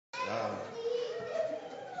Um,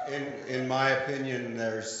 in my opinion,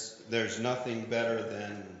 there's nothing better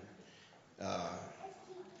than uh,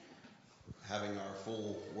 having our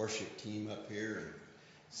full worship team up here and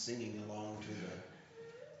singing along to the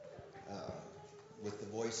with the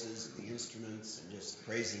voices and the instruments and just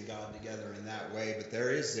praising God together in that way. But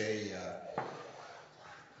there is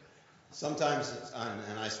sometimes,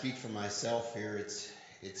 and I speak for myself here,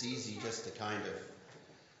 it's easy just to kind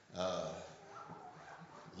of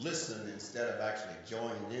listen instead of actually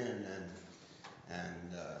join in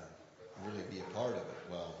and really be a part of it.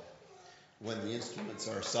 Well, when the instruments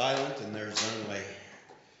are silent and there's only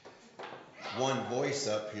one voice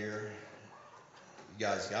up here, you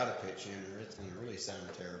guys got to pitch in or it's going to really sound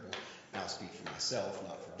terrible. Now I speak for myself,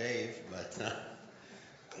 not for Dave, but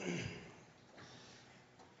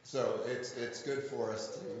so it's good for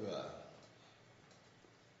us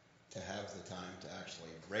to have the time to actually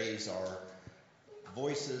raise our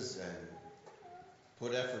voices and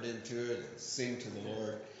put effort into it and sing to the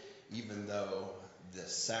Lord, even though the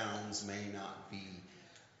sounds may not be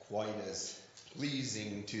quite as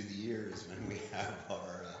pleasing to the ears when we have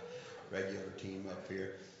our regular team up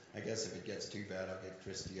here. I guess if it gets too bad, I'll get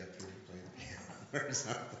Christy up here to play the piano or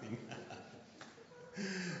something.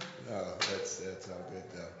 No, that's all good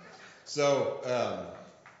though. So,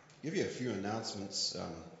 give you a few announcements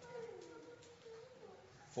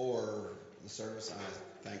for the service.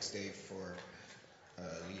 Thanks, Dave, for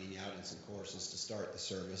leading out in some courses to start the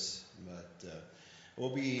service. But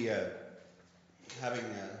we'll be having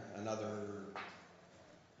another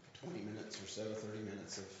 20 minutes or so, 30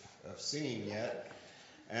 minutes of singing yet,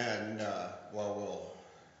 and we'll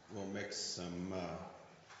mix some,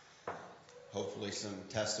 hopefully some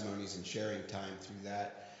testimonies and sharing time through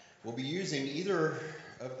that. We'll be using either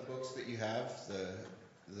of the books that you have,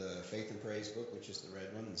 the Faith and Praise book, which is the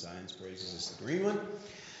red one, and Zion's Praises is the green one.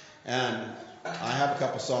 And I have a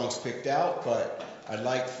couple songs picked out, but I'd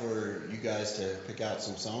like for you guys to pick out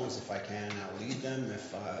some songs. If I can, I'll lead them.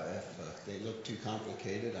 If they look too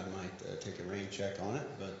complicated, I might take a rain check on it.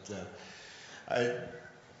 But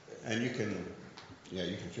you can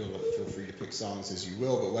feel free to pick songs as you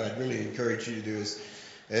will. But what I'd really encourage you to do is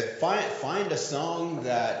find a song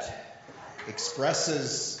that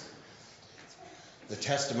expresses the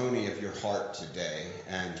testimony of your heart today,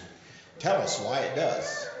 and tell us why it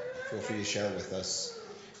does. Feel free to share with us.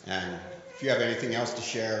 And if you have anything else to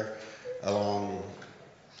share along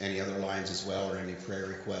any other lines as well, or any prayer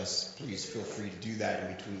requests, please feel free to do that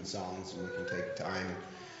in between songs, and we can take time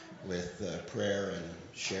with prayer and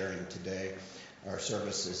sharing today. Our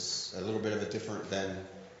service is a little bit of a different than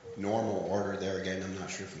normal order there. Again, I'm not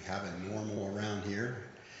sure if we have a normal around here,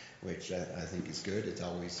 which I think is good. It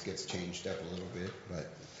always gets changed up a little bit. But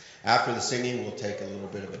after the singing, we'll take a little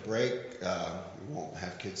bit of a break. We won't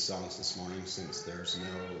have kids' songs this morning since there's no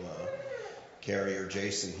Carrie or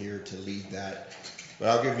Jason here to lead that. But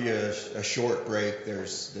I'll give you a short break.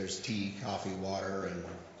 There's tea, coffee, water, and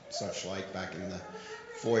such like back in the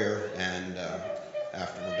foyer. And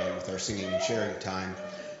after we're done with our singing and sharing time,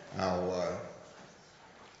 I'll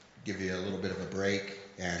give you a little bit of a break.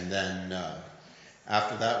 And then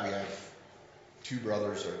after that, we have two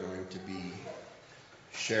brothers are going to be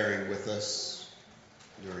sharing with us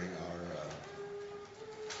during our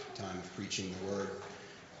time of preaching the word.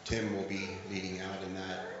 Tim will be leading out in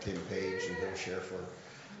that, Tim Page, and he'll share for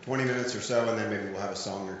 20 minutes or so, and then maybe we'll have a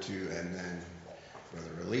song or two, and then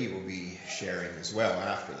Brother Ali will be sharing as well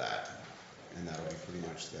after that. And that'll be pretty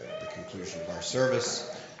much the conclusion of our service.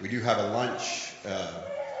 We do have a lunch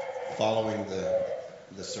following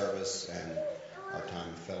the service and our time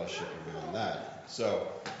of fellowship around that.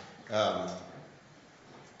 So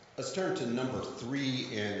let's turn to number 3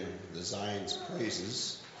 in the Zion's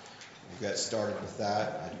Praises. We'll get started with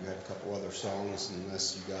that. I do have a couple other songs,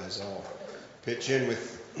 unless you guys all pitch in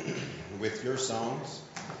with your songs.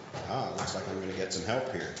 Looks like I'm going to get some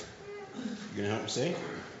help here. You going to help me sing?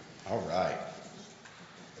 All right.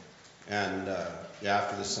 And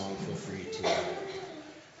after this song, feel free to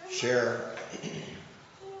share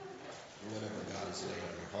whatever God has laid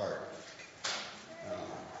on your heart.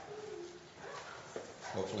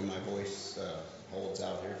 Hopefully my voice holds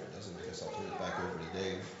out here. If it doesn't, I guess I'll turn it back over to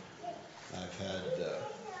Dave. I've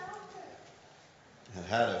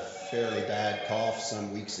had a fairly bad cough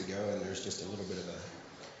some weeks ago, and there's just a little bit of a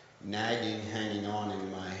nagging hanging on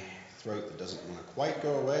in my throat that doesn't want to quite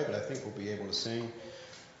go away, but I think we'll be able to sing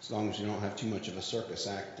as long as you don't have too much of a circus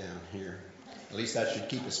act down here. At least that should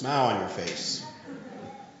keep a smile on your face.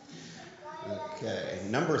 Okay,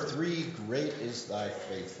 number 3, Great is Thy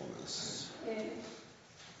Faithfulness.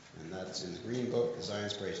 And that's in the green book, the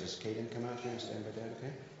Zion's Praises. Caden, come out here and stand by Dad,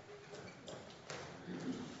 okay?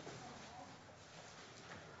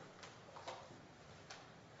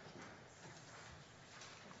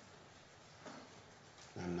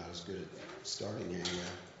 not as good at starting a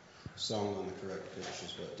song on the correct pitch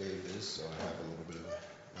as what Dave is, so I have a little bit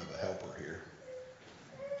of a helper here.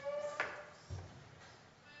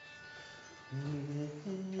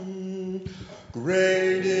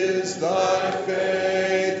 Great is thy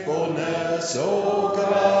faithfulness, O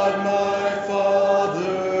God, my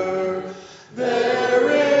Father. There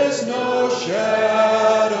is no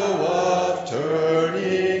shadow of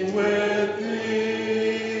turning with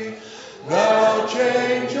thee. Thou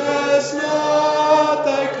changest not,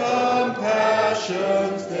 thy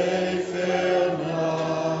compassions, they fail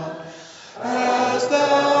not. As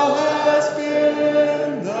thou hast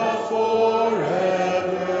been, thou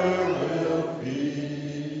forever wilt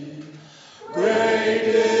be. Great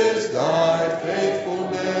is thy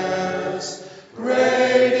faithfulness,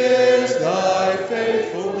 great is thy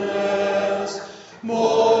faithfulness.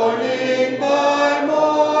 Morning by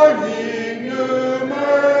morning, new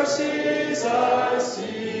mercies I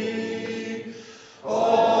see.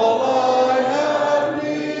 All I have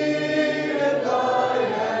needed, thy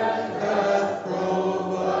hand hath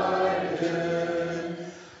provided.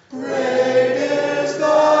 Great is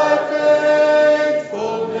thy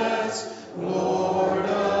faithfulness, Lord,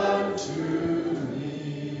 unto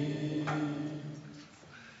me.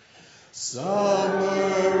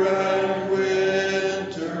 Summer and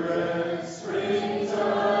winter and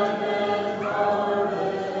springtime and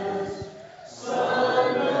harvest,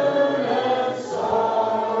 sun, moon, and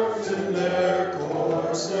stars in their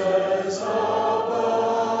courses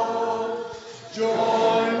above,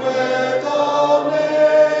 join with all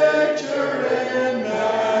nature in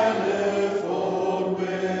manifold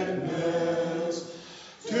witness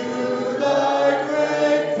to thy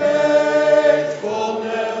great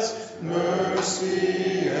faithfulness,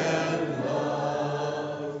 mercy, and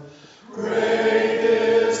love. Great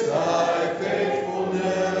is thy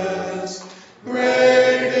faithfulness,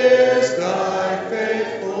 great is thy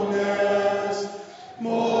faithfulness.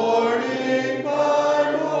 Morning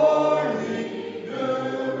by morning,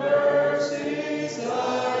 new mercies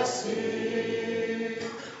I see.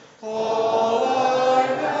 All I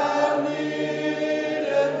have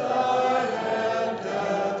needed, thy hand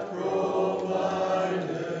hath provided.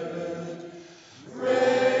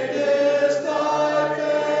 Great is thy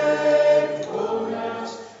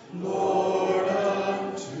faithfulness, Lord,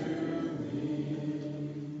 unto me.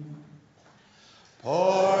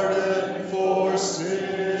 Pardon for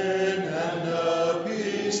sin and a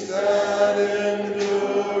peace that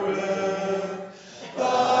endureth,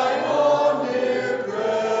 thine own dear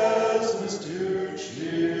presence to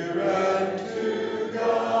cheer and to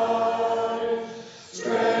guide,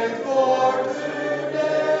 strength for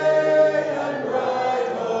today and bright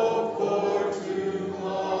hope for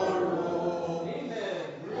tomorrow.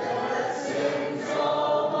 Blessings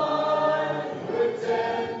all mine with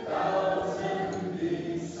 10,000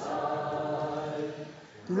 beside.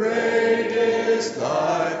 Great is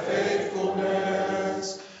thy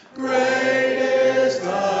faithfulness, great is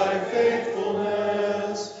thy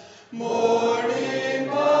faithfulness. Morning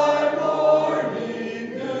by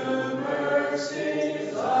morning, new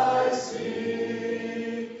mercies I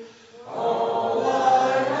see. All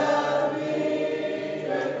I have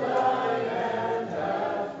needed, thy hand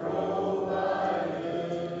hath provided.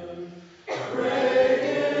 Great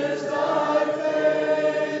is thy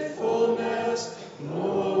faithfulness,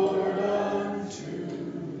 Lord, unto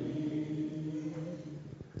me.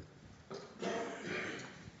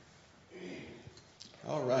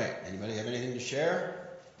 All right. Anybody have anything to share?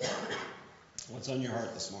 What's on your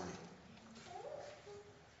heart this morning?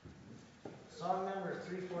 Song number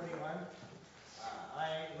 341.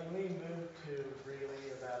 When we moved to Greeley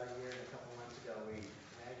about a year and a couple months ago,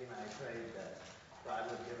 Maggie and I prayed that God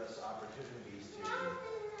would give us opportunities to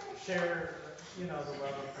share, the love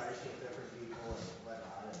of Christ with different people and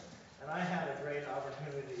whatnot. And I had a great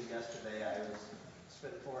opportunity yesterday. I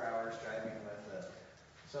spent 4 hours driving with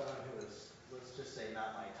someone who was, let's just say,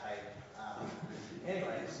 not my type.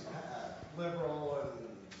 Liberal and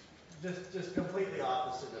just completely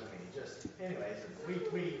opposite of me. We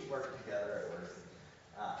worked together at work.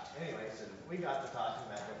 And we got to talking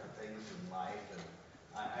about different things in life, and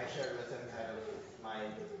I shared with him kind of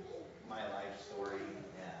my life story, and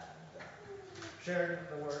shared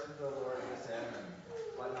the word of the Lord with him and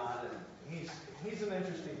whatnot. And he's an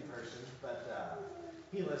interesting person, but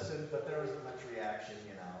he listened, but there wasn't much reaction,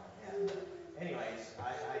 And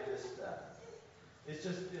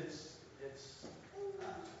it's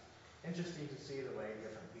interesting to see the way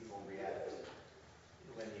different people react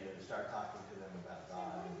when you start talking to them about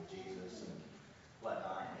God and Jesus and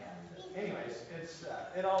whatnot. And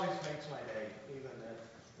it always makes my day, even if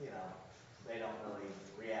they don't really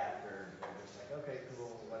react, or they're just like, okay,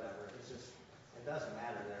 cool, whatever. It's just, it doesn't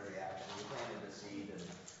matter their reaction. You planted the seed, and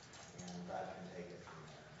God can take it from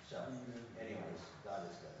there. So, anyways, God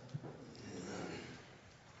is good.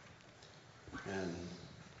 And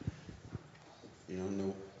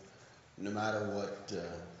no matter what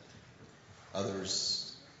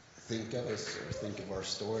others think of us, or think of our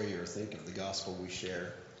story, or think of the gospel we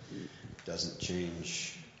share, doesn't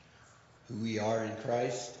change who we are in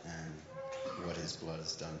Christ and what His blood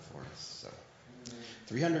has done for us. So,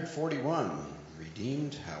 341,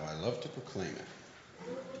 redeemed, how I love to proclaim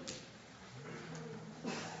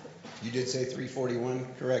it. You did say 341,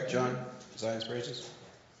 correct, John? Zion's praises.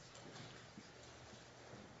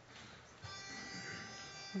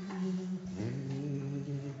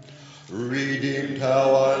 Redeemed,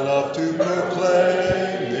 how I love to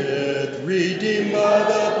proclaim it. Redeemed by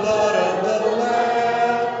the blood of the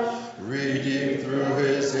Lamb. Redeemed through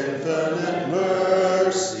His infinite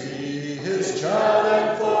mercy. His child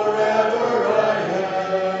and forever I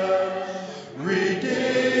am.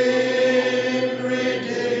 Redeemed,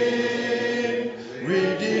 redeemed.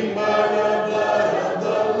 Redeemed by the blood of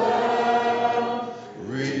the Lamb.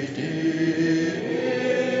 Redeemed.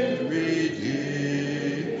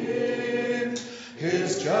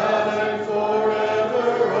 His child and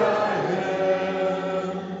forever I am.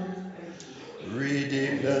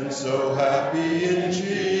 Redeemed and so happy in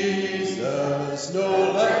Jesus,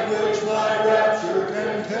 no language my rapture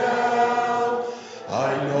can tell.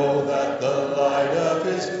 I know that the light of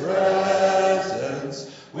His presence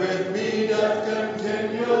with me doth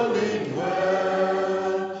continually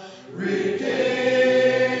dwell. Redeemed,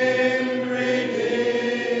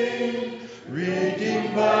 redeemed,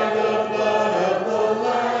 redeemed by the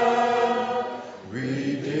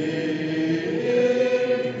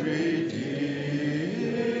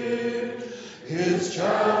His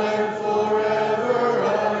child and forever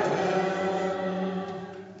I am.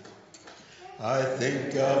 I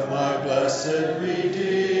think of my blessed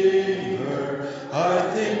Redeemer. I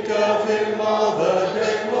think of Him all the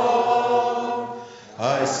day long.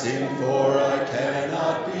 I sing, for I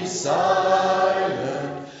cannot be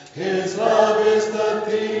silent. His love is the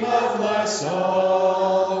theme of my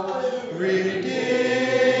song. Redeemed,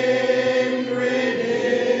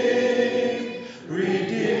 redeemed,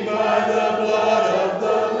 redeemed by the blood of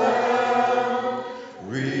the Lamb.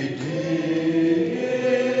 Redeemed,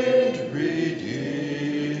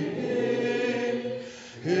 redeemed,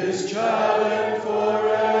 His child and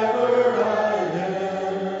forever I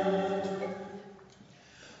am.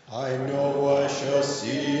 I know I shall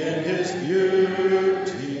see in His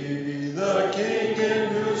beauty the King in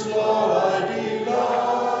whose law I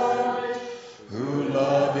delight, who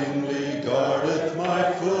lovingly guardeth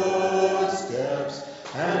my footsteps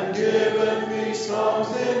and giveth me songs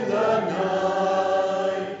in the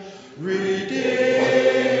night. Redeemed,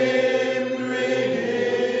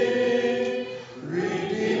 redeemed,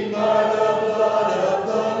 redeemed by the blood of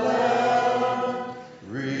the Lamb.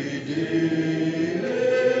 Redeemed,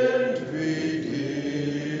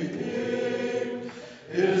 redeemed,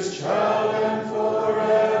 His child and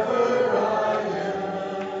forever I am.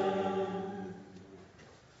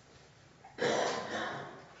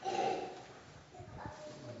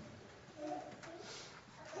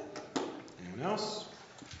 Anyone else?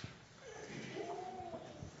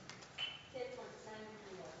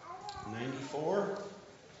 94.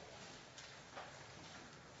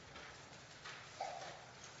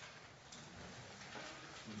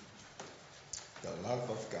 The love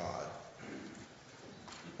of God.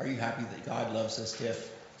 Are you happy that God loves us, Tiff?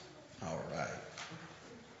 All right.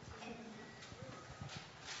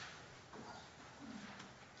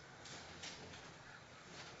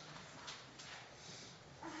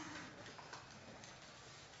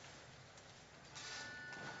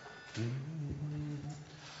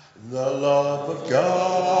 The love of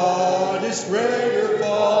God is greater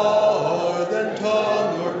far than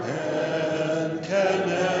tongue or pen can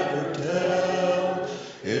ever tell.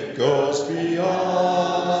 It goes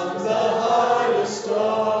beyond the highest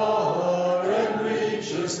star and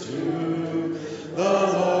reaches to the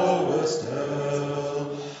lowest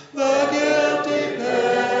hell. The guilty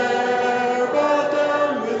pair bowed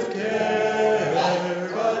down with care,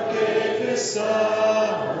 but gave His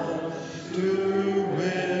Son to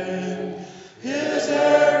win His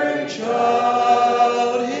erring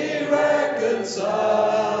child. He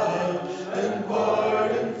reconciled and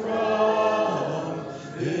pardoned from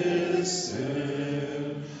his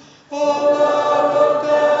sin. O love of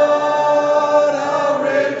God, how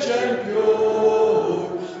rich and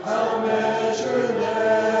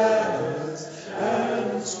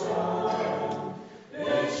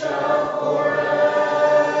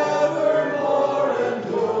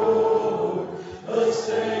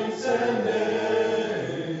and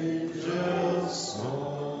angels'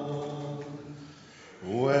 song.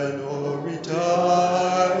 When hoary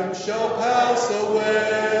time shall pass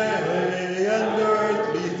away, and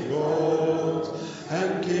earthly thrones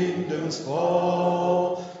and kingdoms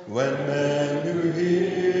fall, when men who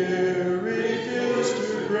hear refuse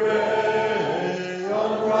to pray,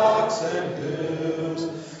 on rocks and hills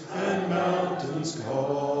and mountains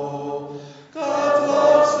call, God's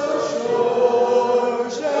love so sure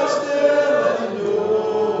shall still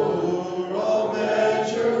endure, all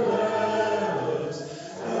measureless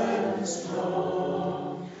and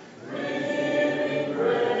strong, redeeming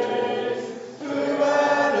grace through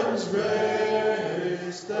Adam's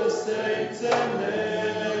race, the saints and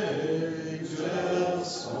angels'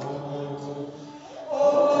 song. O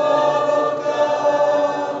love of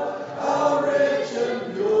God, how rich and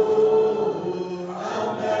pure, how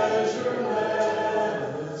measureless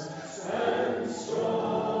and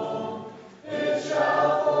strong, it shall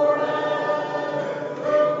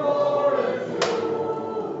forevermore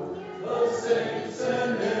endure, the saints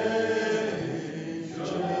and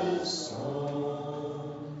angels'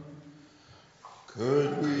 song.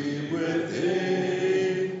 Could we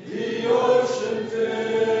within the ocean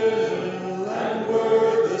fill, and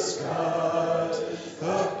were the skies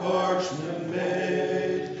of parchment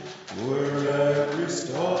made, were every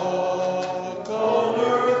stalk on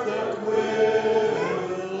earth a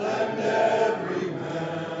quill, and every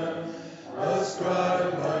man a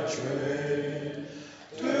scribe by trade,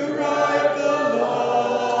 to write the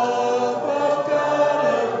love of God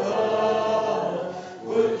above,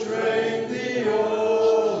 would drain the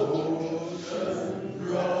ocean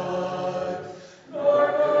dry, nor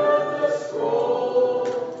could the scroll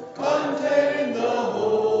contain the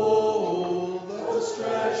whole, though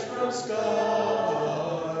stretched from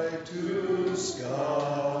sky to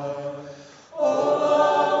sky. O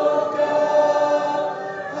love of God,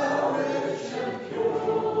 how rich and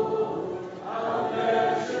pure, how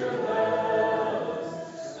measureless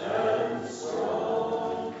and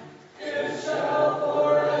strong, it shall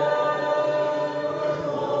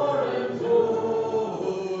forevermore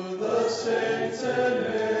endure, the saints and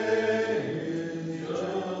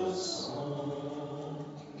angels' song.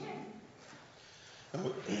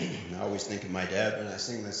 I always think of my dad when I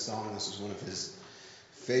sing this song. This was one of his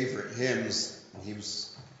favorite hymns. He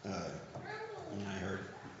was, when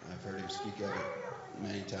I've heard him speak of it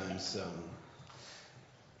many times.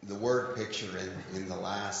 The word picture in the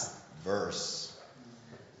last verse,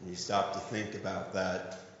 and you stop to think about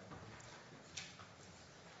that.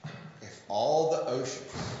 If all the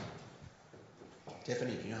oceans,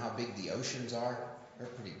 Tiffany, do you know how big the oceans are? They're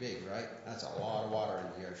pretty big, right? That's a lot of water in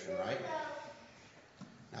the ocean, right?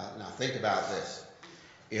 Now think about this.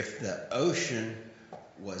 If the ocean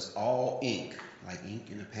was all ink, like ink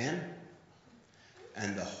in a pen,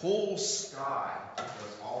 and the whole sky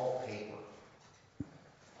was all paper,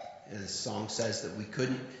 and the song says that we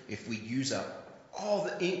couldn't, if we use up all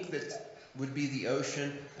the ink that would be the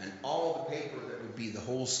ocean and all the paper that would be the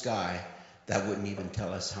whole sky, that wouldn't even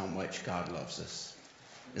tell us how much God loves us.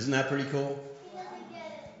 Isn't that pretty cool? He doesn't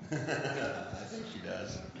get it. I think she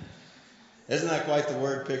does. Isn't that quite the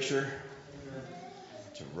word picture?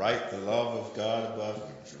 To write the love of God above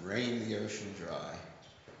would drain the ocean dry.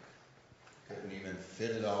 Couldn't even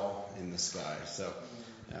fit it all in the sky. So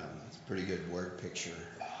it's a pretty good word picture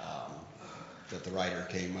that the writer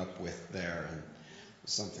came up with there, and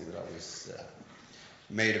something that always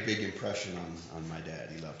made a big impression on my dad.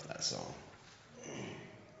 He loved that song.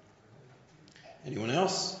 Anyone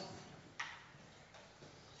else?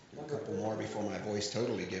 A couple more before my voice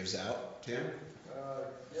totally gives out. Tim?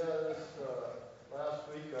 This last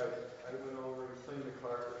week I went over and cleaned the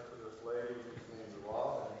carpet for this lady who's named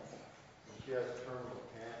Robin, and she has terminal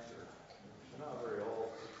cancer. She's not very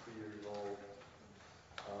old, 60 years old,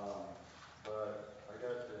 but I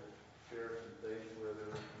got to share some things with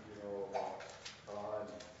her, about God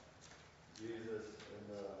and Jesus, and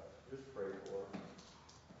just pray for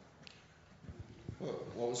her.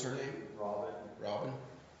 What was her name? Robin. Robin?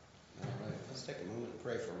 All right, let's take a moment and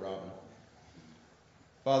pray for Robin.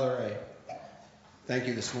 Father, I thank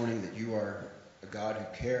you this morning that you are a God who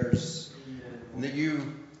cares, and that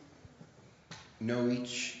you know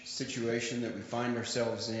each situation that we find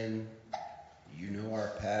ourselves in. You know our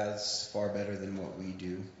paths far better than what we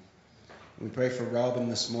do. We pray for Robin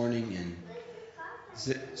this morning in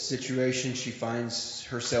the situation she finds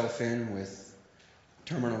herself in with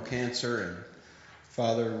terminal cancer. And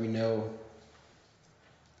Father, we know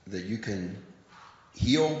that you can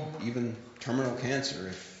heal even terminal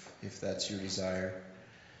cancer if that's your desire.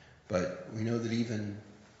 But we know that even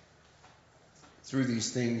through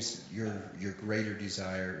these things, your greater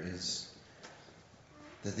desire is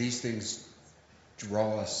that these things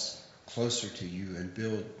draw us closer to you and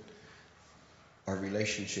build our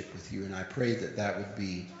relationship with you. And I pray that that would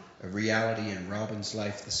be a reality in Robin's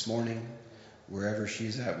life this morning, wherever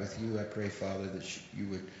she's at with you. I pray, Father, that you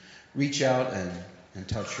would reach out and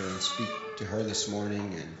touch her and speak to her this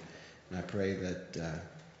morning. And I pray that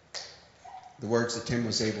the words that Tim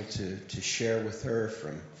was able to share with her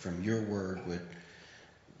from your word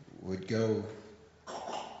would go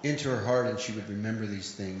into her heart, and she would remember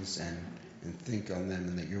these things and think on them,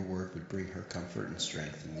 and that your word would bring her comfort and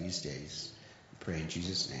strength in these days. We pray in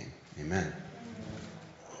Jesus' name. Amen.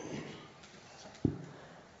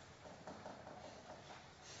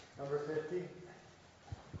 Number 50.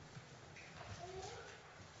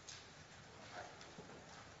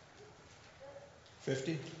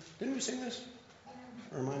 Didn't we sing this?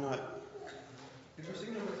 Or am I not? Did we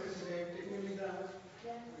sing number 50 today? Didn't we leave that one?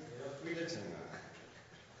 Yeah. We did sing that.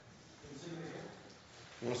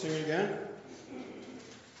 You want to sing it again? You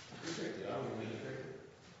picked it. I don't know when you picked it.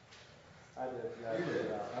 I did. Yeah, You did.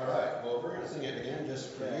 All right. Well, we're going to sing it again just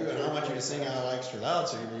for you, and I want you to sing out extra loud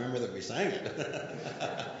so you remember that we sang it.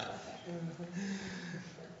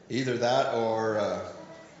 Either that, or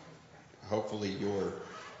hopefully you're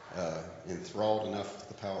enthralled enough with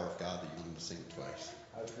the power of God that you want to sing it twice.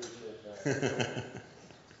 I appreciate that.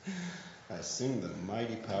 I sing the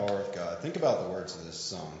mighty power of God. Think about the words of this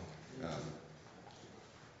song.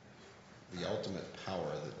 The ultimate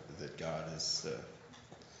power that God has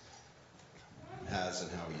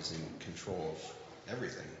and how he's in control of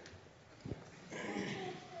everything.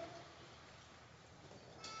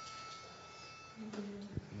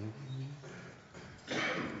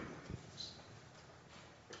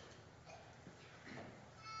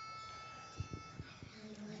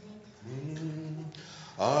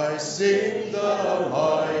 I sing the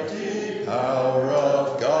mighty power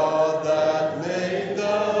of God that made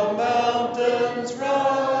the mountains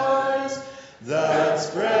rise, that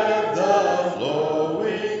spread the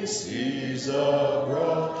flowing seas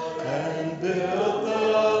abroad, and built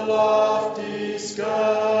the lofty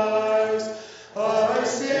skies. I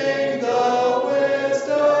sing the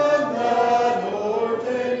wisdom that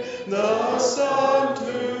ordained the sun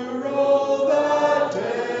to roll that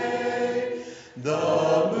day.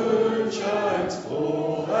 The moon shines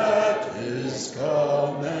full at his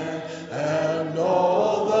command, and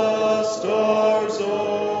all the stars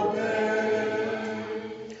obey.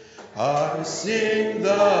 I sing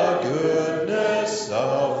the goodness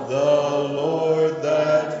of the Lord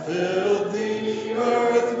that filled the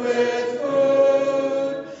earth with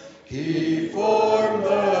food. He formed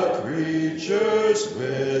the creatures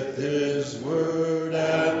with his word,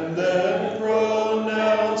 and then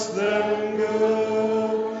pronounced them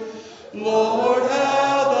good. Lord,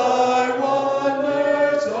 how thy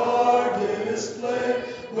wonders are displayed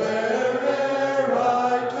where'er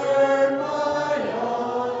I turn my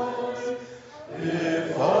eyes.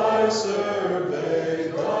 If I survey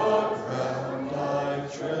the ground I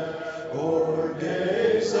tread, or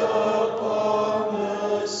gaze upon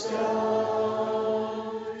the sky,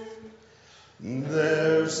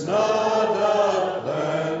 there's not a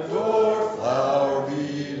plant or flower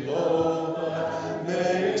below that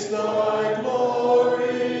makes thy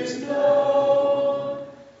glories known.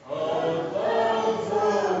 Above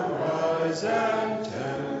the rise and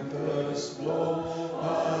tempest blow,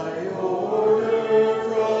 I order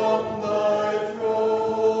from thy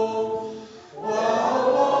throne. While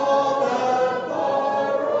all that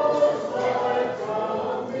borrows light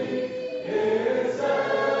from thee is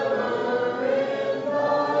ever in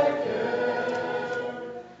thy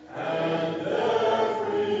care, and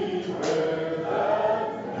everywhere that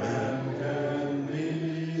man can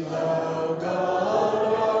be, thou God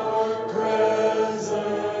art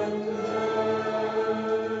present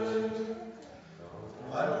there.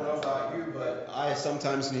 I don't know about you, but I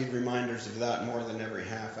sometimes need reminders of that more than every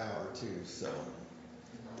half hour too, so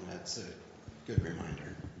that's a good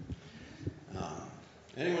reminder.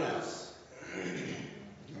 Anyone else?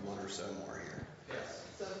 You one or so more here. Yes.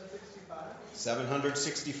 765.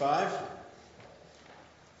 765.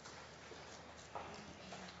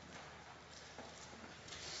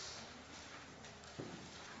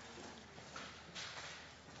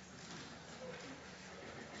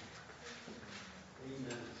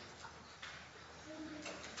 Amen.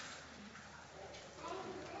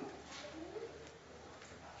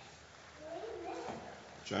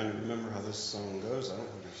 Trying to remember how this song goes. I don't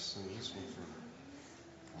think I've sung this one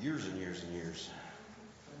for years and years and years.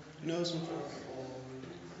 You know this one?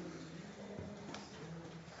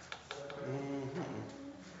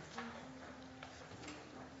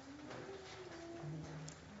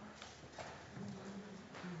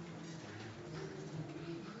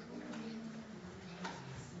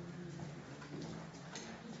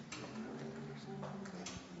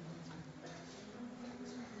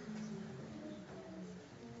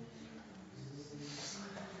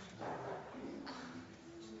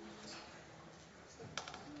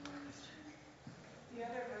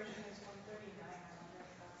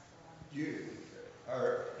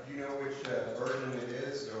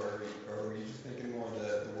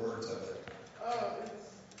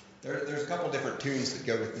 There's a couple different tunes that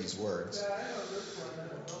go with these words.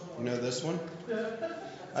 You know this one? The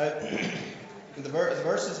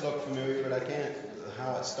verses look familiar, but I can't.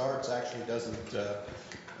 How it starts actually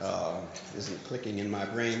isn't clicking in my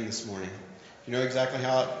brain this morning. You know exactly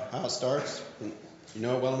how it starts? You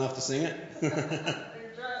know it well enough to sing it?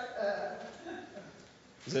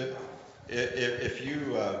 Is it if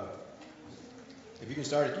you can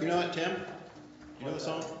start it? You know it, Tim? You know the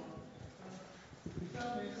song?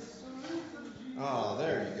 Oh,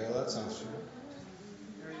 there you go. That sounds true.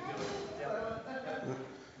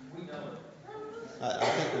 We know it. I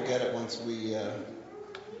think we'll get it once we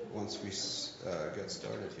get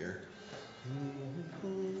started here.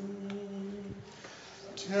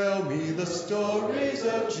 Tell me the stories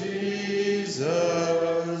of Jesus.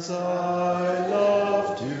 I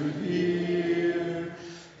love to hear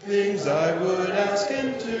things I would ask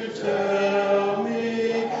him to tell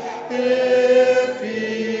me if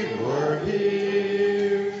he were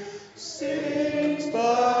here. Sings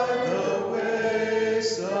by the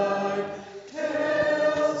wayside,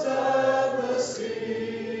 tales of the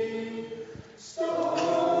sea,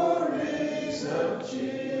 stories of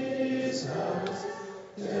Jesus.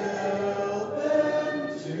 Tell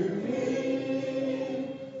them to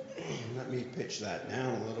me. Let me pitch that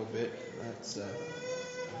down a little bit. That's a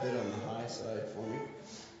bit on the high side for me.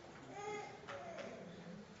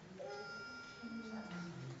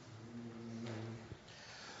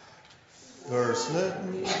 First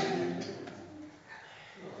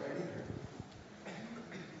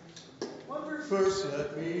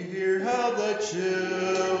let me hear how the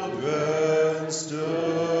children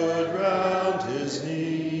stood round his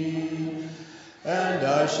knee, and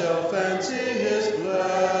I shall fancy his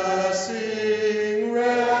blessing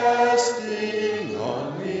resting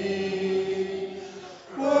on me.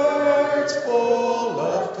 Words full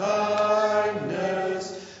of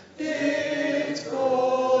kindness, deeds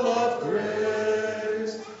full of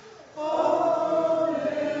grace, all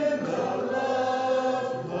in the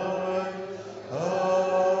love light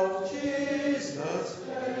of Jesus'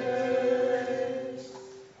 face.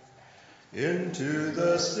 Into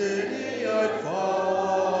the city I'd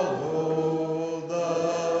follow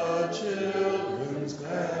the children's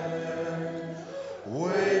clan,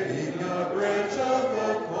 waving a branch of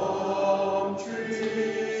a palm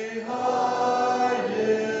tree high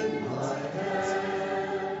in my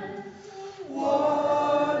hand.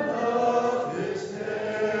 One of his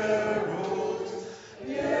heralds,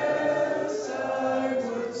 yes, I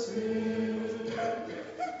would sing.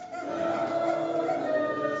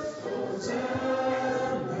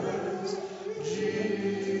 Hosannas,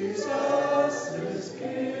 Jesus is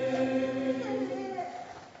King.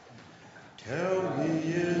 Tell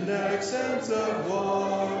me in accents of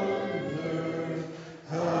wonder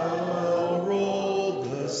how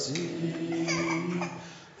rolled the sea,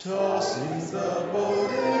 tossing the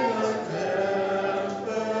boat in a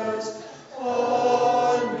tempest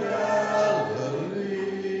on Galilee.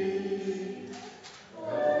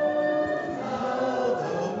 How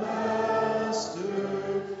the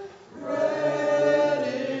Master,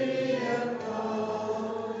 ready and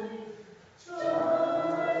kind,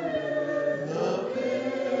 the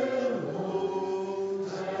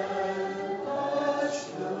billows and hush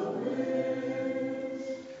the wind.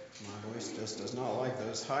 My voice just does not like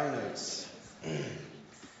those high notes. Do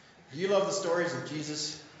you love the stories of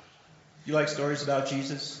Jesus? You like stories about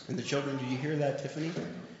Jesus and the children? Do you hear that, Tiffany?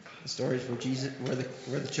 The stories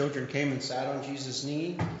where the children came and sat on Jesus'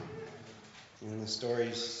 knee. And the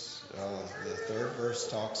stories, the third verse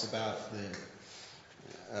talks about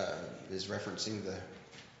is referencing the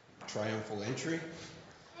triumphal entry.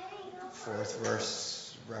 Fourth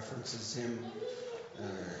verse references him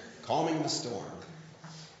calming the storm.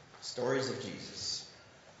 Stories of Jesus.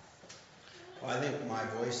 Well, I think my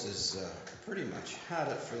voice has pretty much had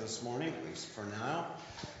it for this morning, at least for now.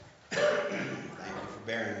 Thank you for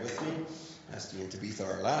bearing with me. Esty and Tabitha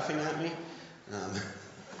are laughing at me.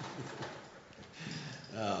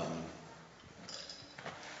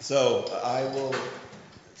 So I will,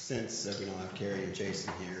 since we don't have Carrie and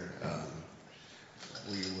Jason here,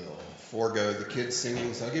 we will forego the kids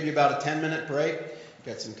singing. So I'll give you about a 10-minute break.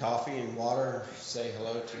 Get some coffee and water. Say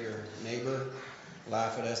hello to your neighbor.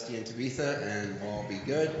 Laugh at Esty and Tabitha, and we'll all be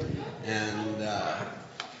good. And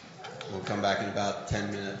we'll come back in about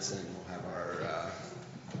 10 minutes, and we'll have our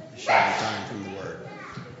sharing time from the Word.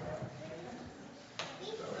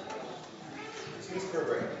 Excuse for a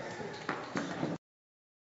break.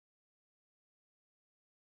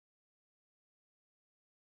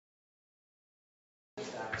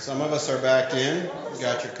 Some of us are back in. You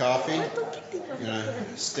got your coffee.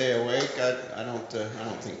 stay awake. I don't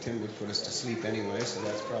think Tim would put us to sleep anyway, so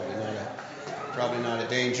that's probably not a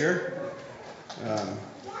danger.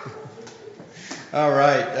 All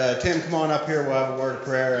right, Tim, come on up here. We'll have a word of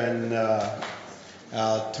prayer, and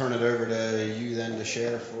I'll turn it over to you then to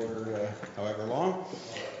share for however long.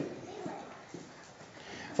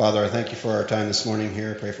 Father, I thank you for our time this morning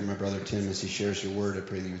here. I pray for my brother Tim as he shares your word. I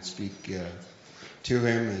pray that you would speak to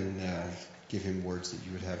him and give him words that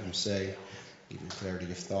you would have him say. Give him clarity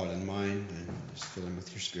of thought and mind, and just fill him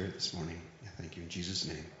with your spirit this morning. I thank you in Jesus'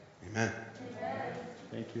 name. Amen. Amen.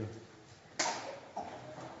 Thank you.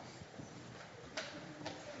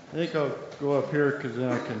 I think I'll go up here because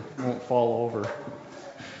then I won't fall over.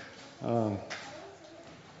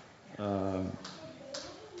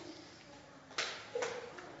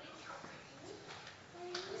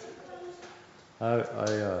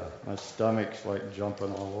 My stomach's like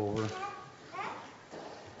jumping all over.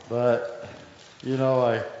 But,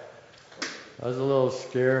 I was a little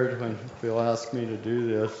scared when Phil asked me to do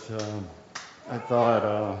this. I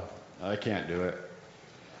thought, I can't do it.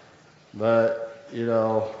 But,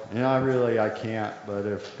 I can't. But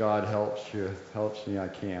if God helps me, I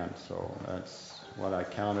can. So that's what I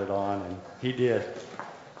counted on. And he did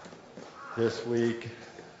this week,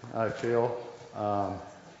 I feel.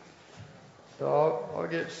 So I'll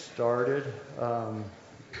get started.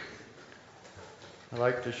 I'd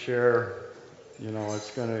like to share,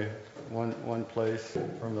 it's going to, one place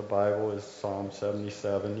from the Bible is Psalm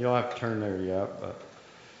 77. You don't have to turn there yet,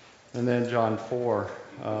 and then John 4.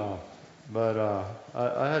 But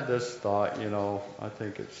I had this thought, I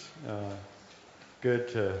think it's good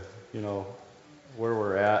to, where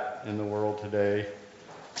we're at in the world today.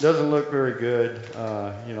 It doesn't look very good.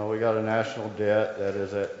 We got a national debt that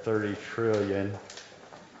is at $30 trillion,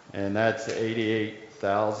 and that's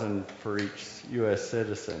 $88,000 for each U.S.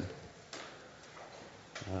 citizen.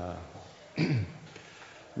 And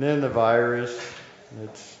then the virus,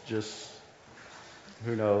 it's just,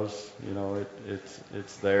 who knows?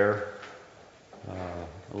 It's there.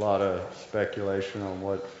 A lot of speculation on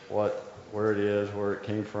where it is, where it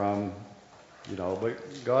came from, but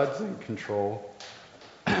God's in control.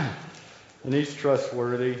 And he's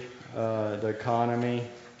trustworthy. The economy,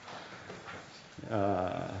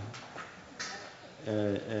 and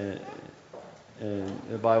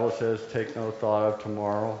the Bible says, take no thought of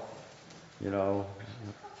tomorrow,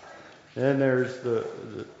 And there's the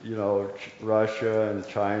Russia and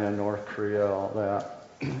China, North Korea, all that.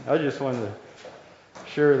 I just wanted to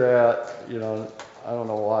share that, I don't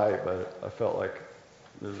know why, but I felt like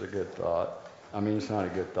it was a good thought. I mean, it's not a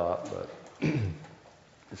good thought, but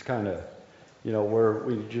it's kind of, where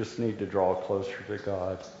we just need to draw closer to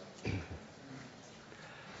God.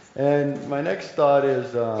 And my next thought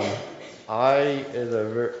is, I is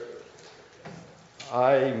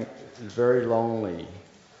very lonely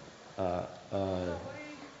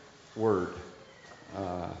word.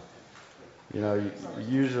 You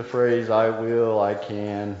use the phrase, I will, I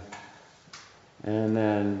can, and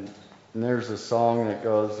then there's a song that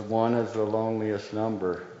goes, one is the loneliest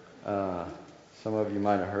number. Some of you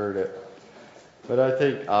might have heard it. But I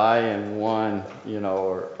think I and one,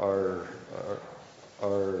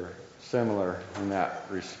 are similar in that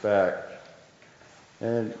respect.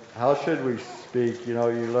 And how should we speak? You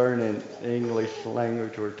learn in English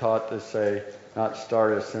language, we're taught to say, not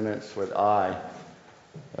start a sentence with I.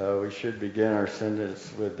 We should begin our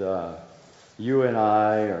sentence with you and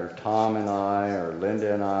I, or Tom and I, or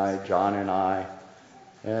Linda and I, John and I.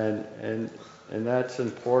 And that's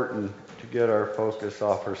important to get our focus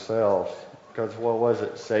off ourselves. Because what was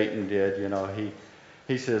it Satan did?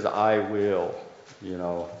 He says, I will,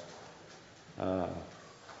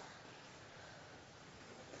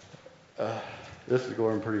 this is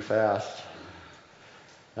going pretty fast.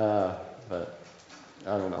 But I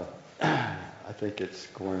don't know. I think it's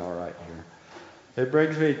going all right here. It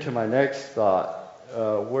brings me to my next thought.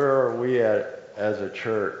 Where are we at as a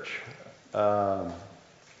church?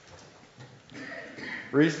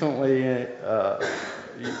 Recently, a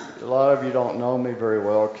lot of you don't know me very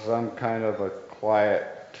well because I'm kind of a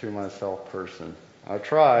quiet, to myself person. I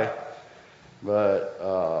try, but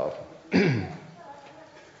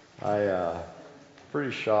I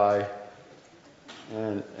pretty shy,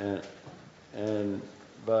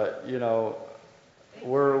 but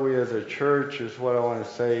where are we as a church is what I want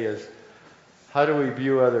to say is, how do we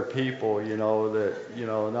view other people? That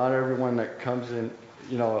not everyone that comes in.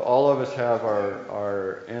 All of us have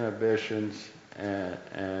our inhibitions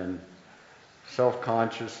and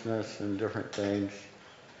self-consciousness and different things.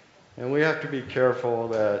 And we have to be careful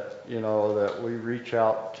that, that we reach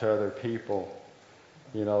out to other people.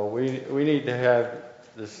 we need to have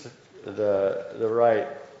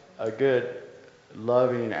a good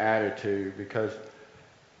loving attitude, because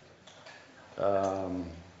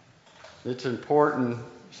it's important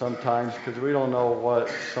sometimes, because we don't know what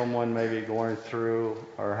someone may be going through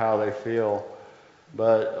or how they feel.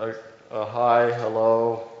 But a hi,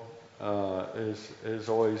 hello is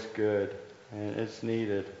always good, and it's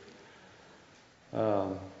needed.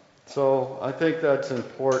 So I think that's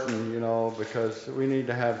important, because we need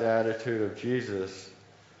to have the attitude of Jesus.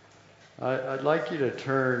 I'd like you to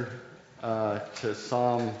turn to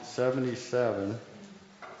Psalm 77.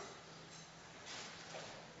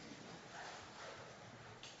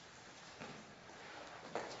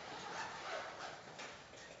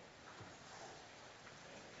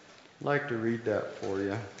 I'd like to read that for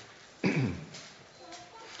you.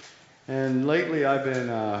 And lately I've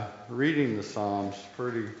been reading the Psalms,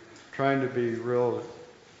 trying to be real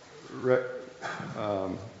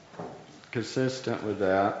consistent with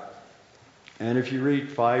that. And if you read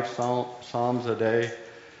 5 Psalms a day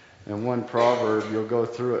and 1 proverb, you'll go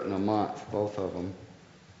through it in a month, both of them.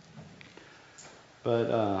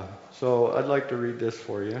 But so I'd like to read this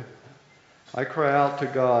for you. I cry out to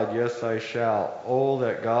God, yes I shall. Oh,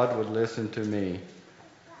 that God would listen to me.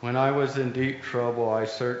 When I was in deep trouble, I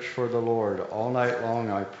searched for the Lord. All night long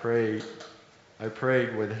I prayed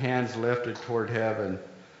with hands lifted toward heaven.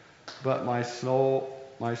 But my soul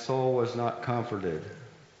was not comforted.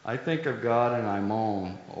 I think of God and I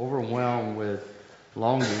moan, overwhelmed with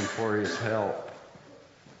longing for His help.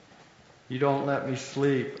 You don't let me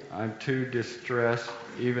sleep. I'm too distressed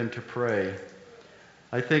even to pray.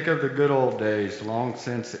 I think of the good old days, long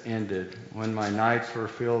since ended, when my nights were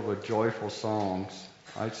filled with joyful songs.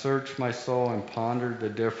 I searched my soul and pondered the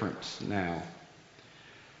difference now.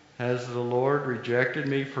 Has the Lord rejected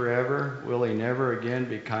me forever? Will He never again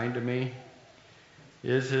be kind to me?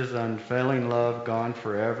 Is His unfailing love gone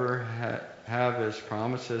forever? Have His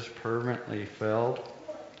promises permanently failed?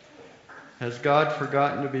 Has God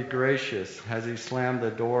forgotten to be gracious? Has He slammed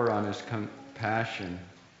the door on His compassion?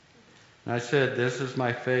 And I said, this is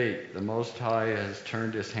my fate. The Most High has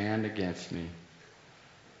turned His hand against me.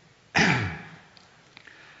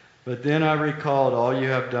 But then I recalled all you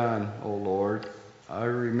have done, O Lord. I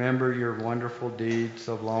remember your wonderful deeds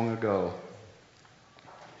of long ago.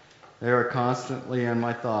 They are constantly in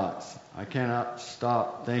my thoughts. I cannot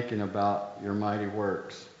stop thinking about your mighty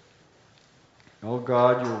works. O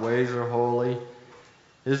God, your ways are holy.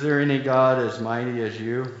 Is there any God as mighty as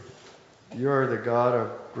you? You are the God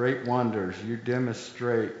of great wonders. You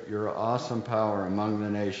demonstrate your awesome power among the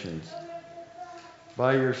nations.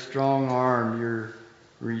 By your strong arm, you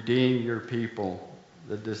redeemed your people,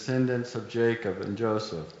 the descendants of Jacob and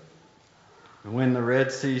Joseph. And when the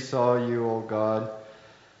Red Sea saw you, O God,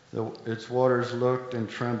 its waters looked and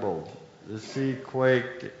trembled. The sea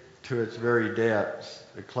quaked to its very depths.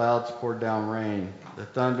 The clouds poured down rain. The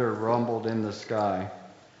thunder rumbled in the sky.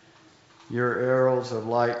 Your arrows of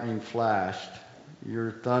lightning flashed.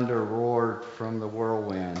 Your thunder roared from the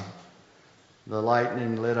whirlwind. The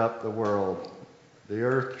lightning lit up the world. The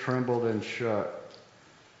earth trembled and shook.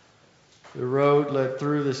 The road led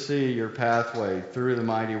through the sea, your pathway, through the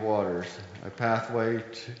mighty waters. A pathway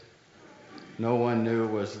no one knew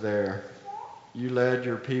was there. You led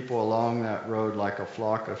your people along that road like a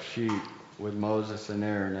flock of sheep, with Moses and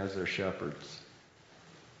Aaron as their shepherds.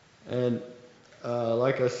 And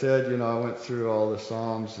like I said, I went through all the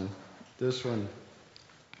Psalms, and this one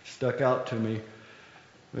stuck out to me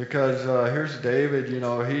because here's David.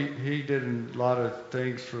 He did a lot of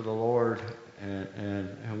things for the Lord,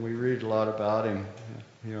 and we read a lot about him.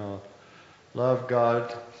 Love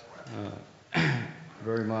God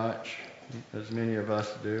very much, as many of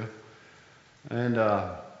us do, and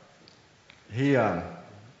he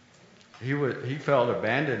felt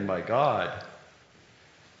abandoned by God.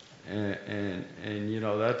 And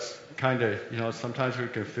that's kind of, sometimes we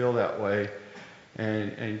can feel that way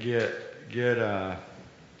and get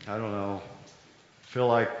I don't know, feel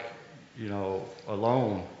like,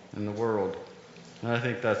 alone in the world. And I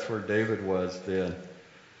think that's where David was then.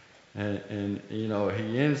 And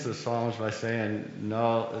he ends the Psalms by saying,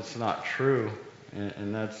 no, it's not true.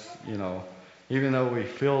 And that's, even though we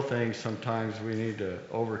feel things, sometimes we need to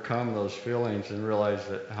overcome those feelings and realize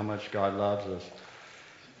that how much God loves us.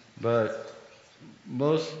 But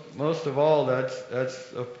most of all, that's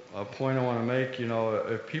a point I want to make.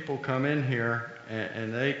 If people come in here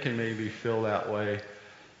and they can maybe feel that way,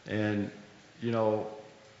 and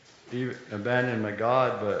even abandoned by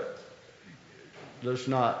God, but let's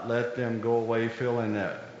not let them go away feeling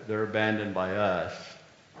that they're abandoned by us.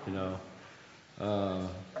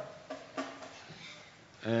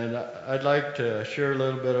 And I'd like to share a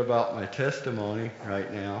little bit about my testimony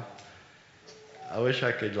right now. I wish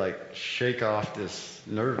I could shake off this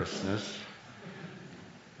nervousness.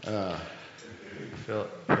 I feel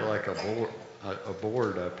like a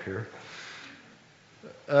board up here.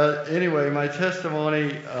 Anyway, my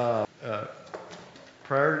testimony,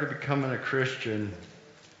 prior to becoming a Christian,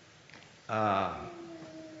 I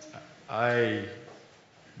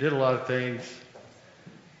did a lot of things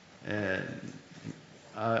and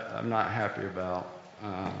I'm not happy about,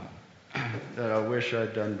 that I wish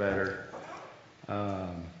I'd done better.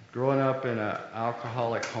 Growing up in an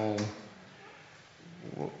alcoholic home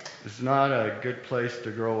is not a good place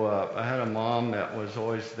to grow up. I had a mom that was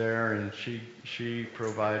always there, and she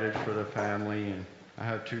provided for the family, and I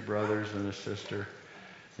have 2 brothers and a sister,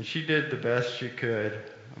 and she did the best she could.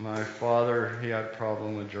 My father, he had a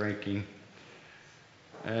problem with drinking,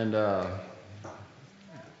 and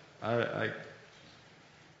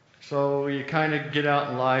so you kind of get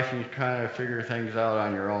out in life and you kind of figure things out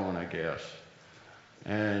on your own, I guess.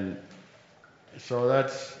 And so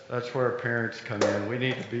that's where our parents come in. We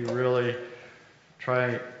need to be really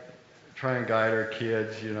try and guide our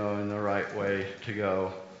kids, in the right way to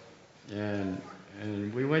go. And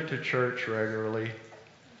we went to church regularly.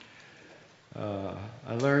 I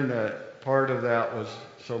learned that part of that was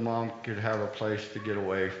so Mom could have a place to get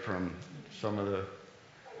away from some of the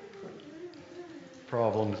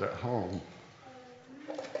problems at home.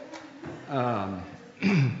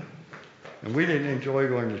 And we didn't enjoy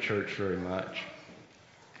going to church very much.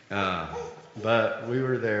 But we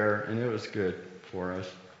were there, and it was good for us.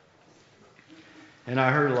 And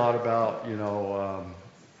I heard a lot about,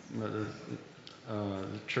 the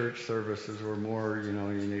church services were more, you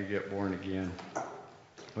need to get born again,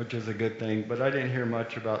 which is a good thing. But I didn't hear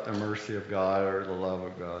much about the mercy of God or the love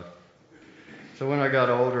of God. So when I got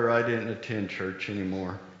older, I didn't attend church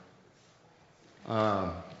anymore,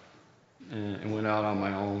 and went out on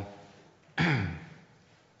my own.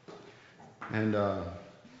 And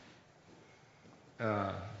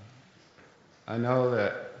I know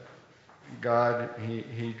that God,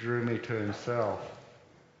 He drew me to Himself.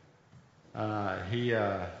 When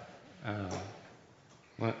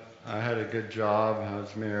I had a good job, I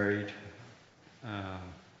was married,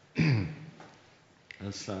 a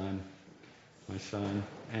son. My son,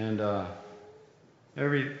 and but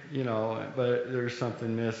there's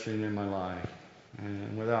something missing in my life,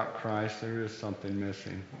 and without Christ, there is something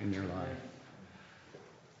missing in your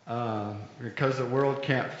life, because the world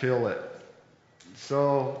can't fill it.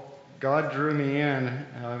 So God drew me in,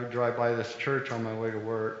 and I would drive by this church on my way to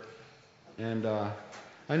work, and I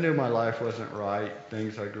knew my life wasn't right,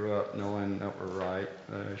 things I grew up knowing that were right,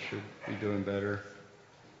 that I should be doing better.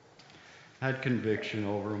 I had conviction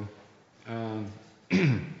over them.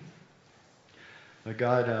 But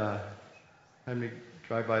God had me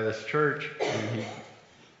drive by this church, and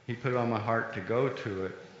He put it on my heart to go to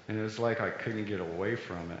it, and it was like I couldn't get away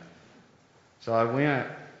from it. So I went,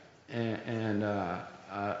 and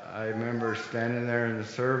I remember standing there in the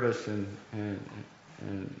service, and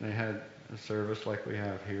they had a service like we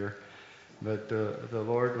have here, but the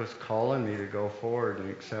Lord was calling me to go forward and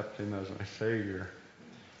accept Him as my Savior.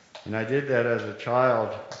 And I did that as a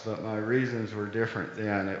child, but my reasons were different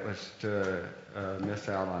then. It was to miss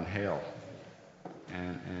out on hell,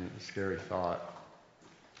 and a scary thought.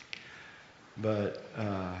 But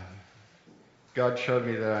God showed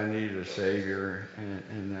me that I needed a Savior,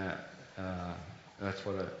 and that that's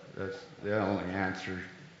the only answer,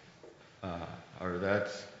 or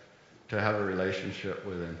that's to have a relationship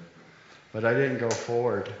with Him. But I didn't go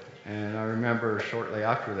forward, and I remember shortly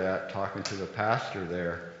after that talking to the pastor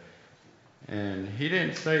there. And he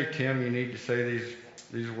didn't say, "Tim, you need to say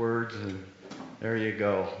these words, and there you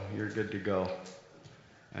go, you're good to go."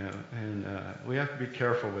 And we have to be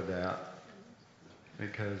careful with that,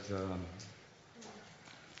 because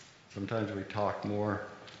sometimes we talk more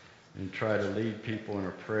and try to lead people in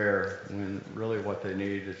a prayer when really what they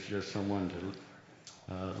need is just someone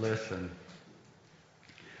to listen.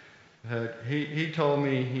 He told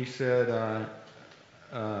me, he said,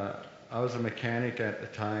 I was a mechanic at the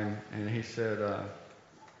time, and he said,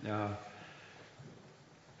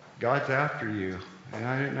 God's after you. And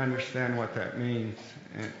I didn't understand what that means.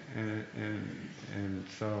 And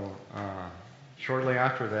so shortly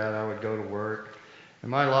after that, I would go to work.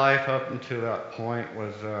 And my life up until that point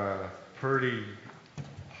was pretty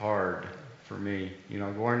hard for me.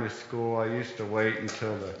 Going to school, I used to wait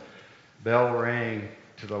until the bell rang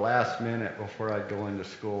to the last minute before I'd go into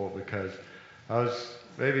school, because I was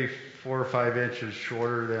maybe 4 or 5 inches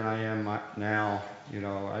shorter than I am now.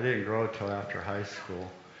 I didn't grow till after high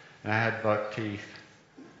school, and I had buck teeth.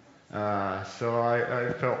 So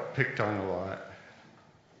I felt picked on a lot.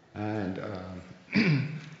 And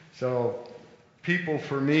so people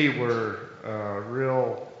for me were a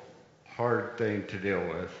real hard thing to deal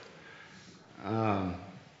with.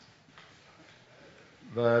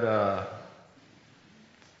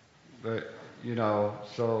 But you know,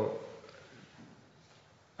 so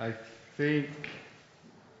I think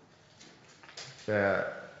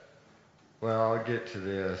that, well, I'll get to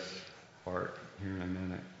this part here in a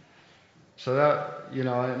minute. So that, you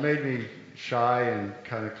know, it made me shy and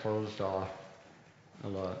kind of closed off a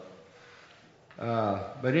lot.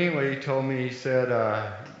 But anyway, he told me, he said,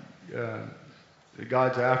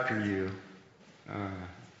 God's after you.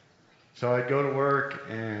 So I'd go to work,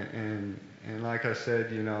 and like I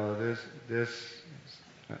said, you know,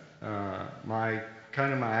 my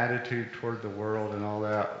attitude toward the world and all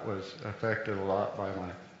that was affected a lot by my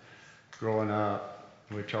growing up,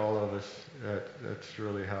 which all of us, that's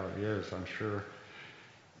really how it is, I'm sure.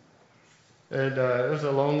 And it was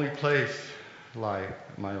a lonely place, my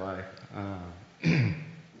life.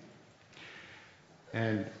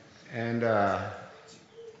 And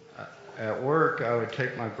at work, I would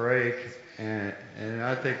take my break, and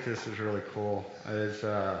I think this is really cool, is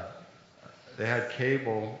they had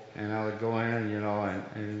cable, and I would go in, you know,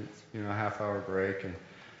 and you know, half-hour break, and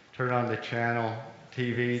turn on the channel,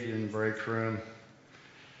 TV in the break room,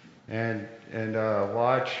 and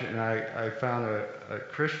watch, and I found a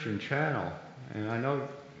Christian channel, and I know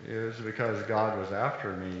it was because God was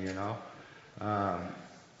after me, you know.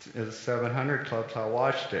 It was 700 Club, so I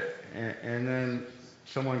watched it, and then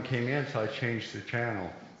someone came in, so I changed the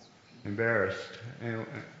channel, embarrassed, and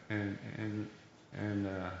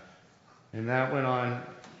that went on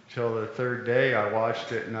till the third day. I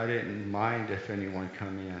watched it, and I didn't mind if anyone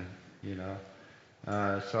come in, you know.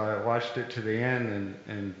 So I watched it to the end,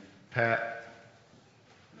 and Pat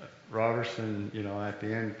Robertson, you know, at the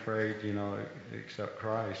end prayed, you know, accept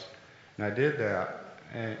Christ, and I did that,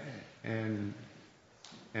 and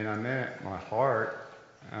I meant it in my heart.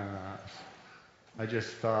 I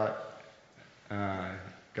just thought,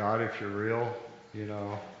 God, if you're real, you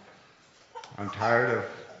know, I'm tired of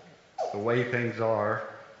the way things are.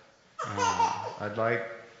 I'd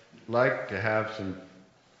like to have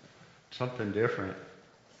something different.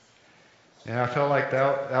 And I felt like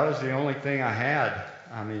that was the only thing I had.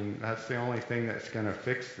 I mean, that's the only thing that's going to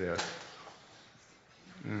fix this.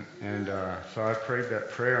 And so I prayed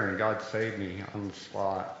that prayer, and God saved me on the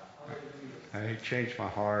spot. He changed my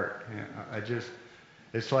heart.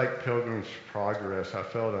 It's like Pilgrim's Progress. I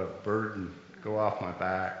felt a burden go off my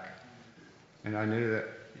back. And I knew that,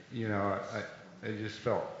 you know, I just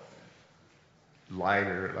felt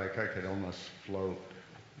lighter, like I could almost float.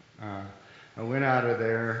 I went out of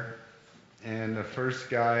there, and the first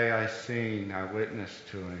guy I seen, I witnessed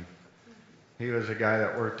to him. He was a guy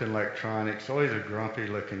that worked in electronics, always a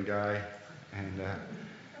grumpy-looking guy, and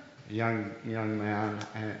young man.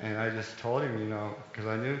 And I just told him, you know, because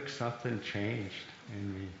I knew something changed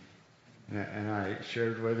in me. And I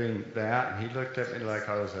shared with him that, and he looked at me like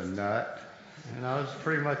I was a nut. And I was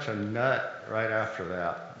pretty much a nut right after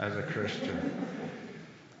that as a Christian.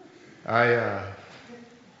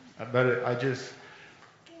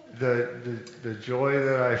 The joy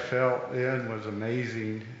that I felt then was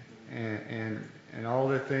amazing, and all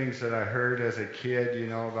the things that I heard as a kid, you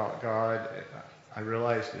know, about God, I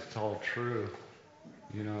realized it's all true.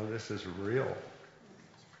 You know, this is real.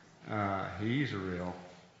 He's real.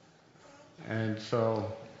 And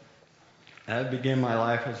so that began my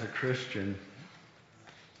life as a Christian.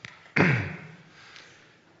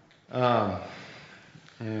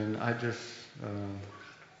 And I just,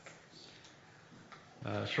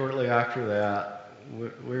 shortly after that,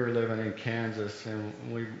 we were living in Kansas, and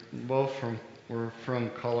we both were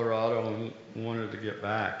from Colorado and wanted to get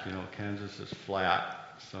back. You know, Kansas is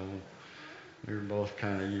flat, so we were both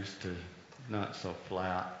kind of used to not so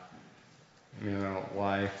flat. You know,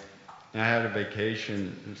 life. And I had a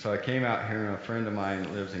vacation, and so I came out here, and a friend of mine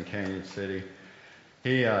that lives in Canyon City,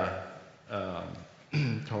 he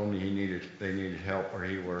told me they needed help where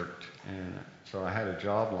he worked, and so I had a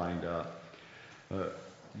job lined up. But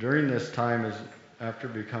during this time, after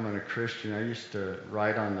becoming a Christian, I used to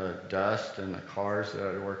write on the dust in the cars that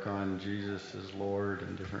I'd work on, Jesus is Lord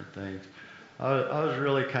and different things. I was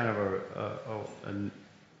really kind of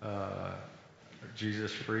a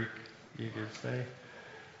Jesus freak, you could say.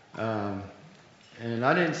 And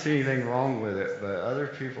I didn't see anything wrong with it, but other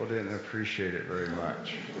people didn't appreciate it very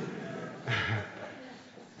much.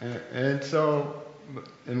 and so,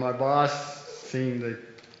 and my boss seen that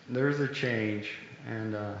there's a change,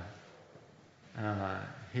 and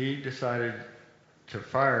he decided to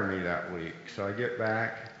fire me that week. So I get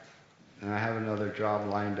back, and I have another job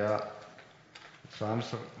lined up. So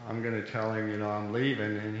I'm going to tell him, I'm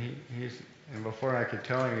leaving, and and before I could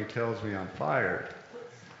tell him, he tells me I'm fired.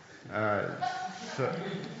 Uh, so,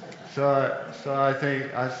 so I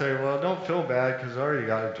say, well, don't feel bad because I already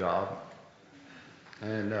got a job.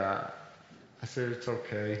 And I said, it's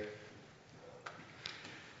okay.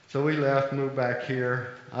 So we left, moved back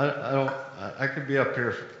here. I could be up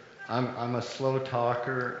here. I'm a slow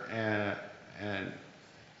talker, and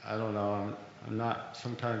I don't know, I'm not,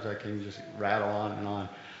 sometimes I can just rattle on and on.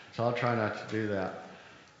 So I'll try not to do that.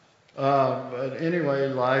 But anyway,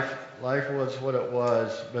 life was what it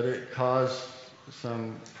was, but it caused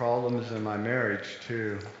some problems in my marriage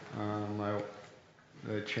too.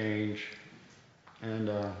 The change. And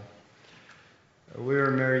we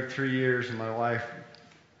were married 3 years, and my wife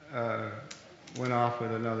went off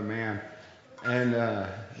with another man and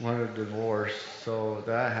wanted a divorce. So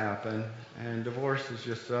that happened. And divorce is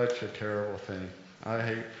just such a terrible thing. I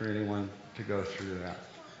hate for anyone to go through that.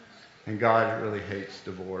 And God really hates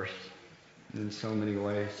divorce in so many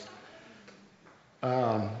ways.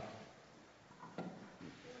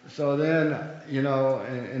 So then,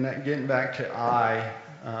 and that getting back to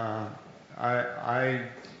I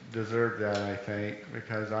deserved that, I think,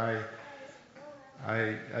 because I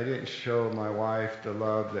didn't show my wife the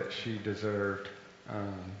love that she deserved.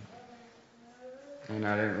 And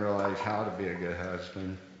I didn't realize how to be a good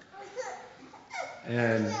husband.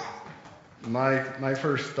 And my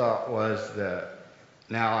first thought was that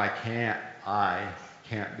now I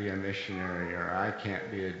can't be a missionary, or I can't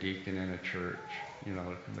be a deacon in a church,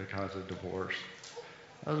 because of divorce.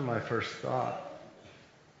 That was my first thought.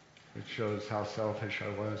 It shows how selfish I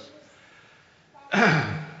was.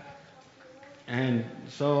 And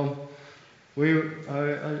so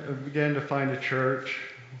I began to find a church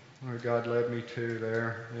where God led me to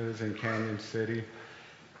there. It was in Canyon City.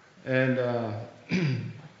 And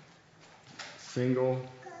single.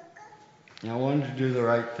 And I wanted to do the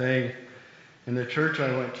right thing. And the church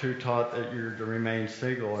I went to taught that you're to remain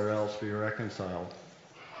single or else be reconciled.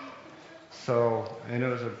 So, and it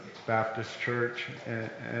was a Baptist church.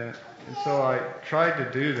 And so I tried to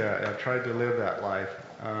do that. I tried to live that life.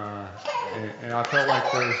 And I felt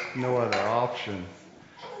like there was no other option.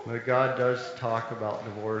 But God does talk about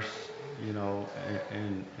divorce,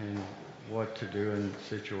 and what to do in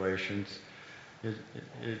situations.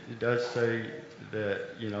 It does say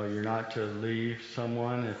that, you're not to leave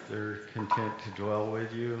someone if they're content to dwell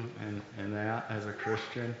with you, and that as a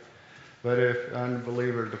Christian. But if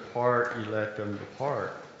unbelievers depart, you let them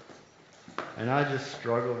depart. And I just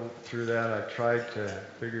struggled through that. I tried to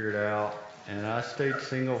figure it out. And I stayed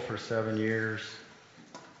single for 7 years.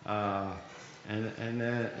 And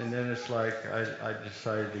then it's like I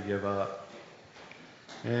decided to give up.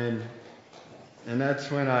 And that's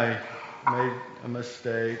when I made a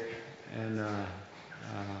mistake and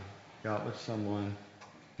got with someone.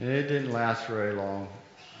 And it didn't last very long.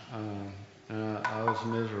 And I was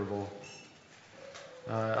miserable.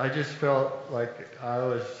 I just felt like I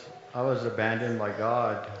was abandoned by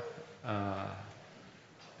God.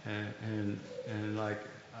 And like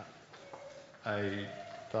I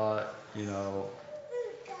thought,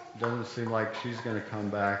 doesn't seem like she's going to come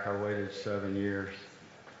back. I waited 7 years.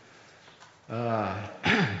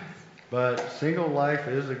 But single life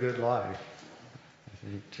is a good life, I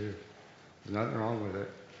think, too. There's nothing wrong with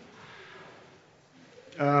it.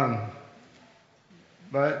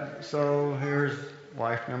 But so here's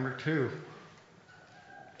wife number 2.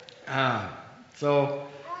 So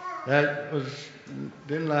that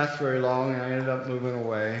didn't last very long, and I ended up moving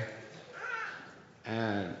away.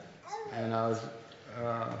 And I was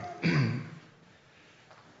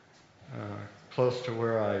close to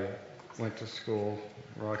where I went to school,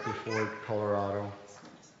 Rocky Ford, Colorado,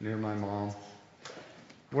 near my mom.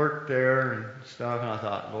 Worked there and stuff, and I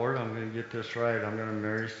thought, Lord, I'm going to get this right. I'm going to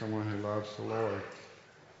marry someone who loves the Lord.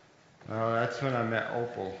 Well, that's when I met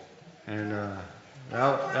Opal. And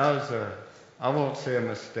that was I won't say a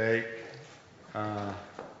mistake.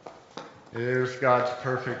 It is God's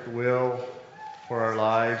perfect will for our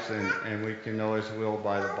lives, and we can know His will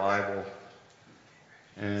by the Bible.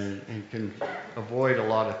 And He can avoid a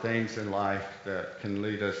lot of things in life that can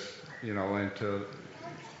lead us, into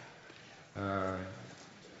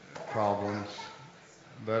problems.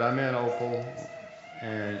 But I met Opal,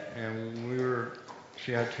 and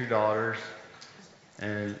she had 2 daughters.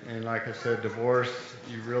 And like I said, divorce,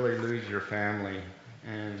 you really lose your family.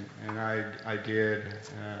 And I did.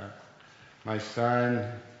 My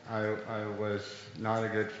son, I was not a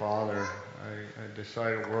good father. I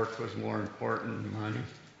decided work was more important than money.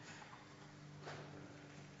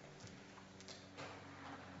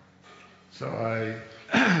 So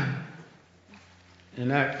and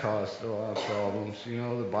that caused a lot of problems. You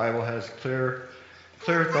know, the Bible has clear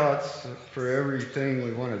thoughts for everything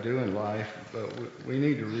we want to do in life, but we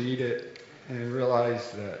need to read it and realize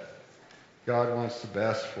that God wants the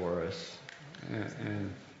best for us,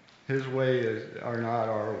 and His ways are not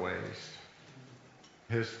our ways.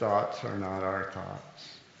 His thoughts are not our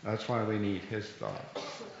thoughts. That's why we need His thoughts.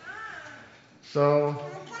 So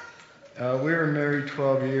we were married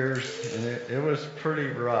 12 years, and it was pretty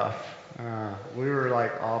rough. We were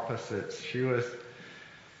like opposites.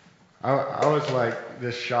 I was like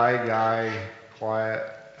this shy guy, quiet,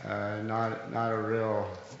 not a real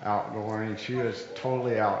outgoing. She was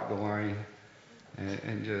totally outgoing,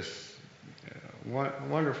 and just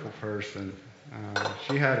wonderful person.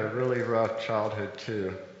 She had a really rough childhood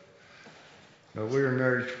too. But we were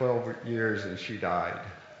married 12 years, and she died.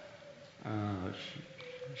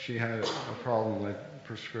 She had a problem with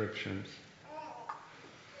prescriptions.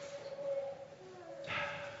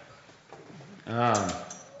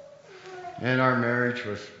 And our marriage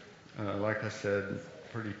was, like I said,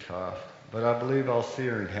 pretty tough. But I believe I'll see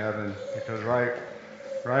her in heaven, because right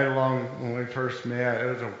along when we first met, it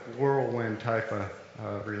was a whirlwind type of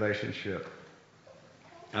relationship.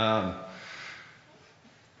 I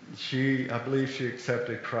believe she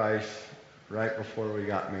accepted Christ right before we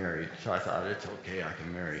got married. So I thought, it's okay, I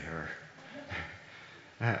can marry her.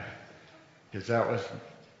 Because that was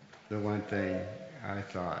the one thing I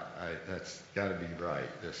thought, that's got to be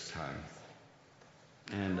right this time.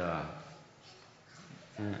 And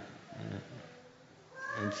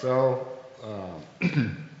so,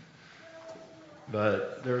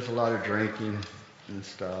 but there was a lot of drinking and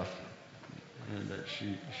stuff, and that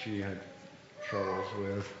she had troubles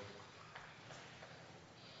with.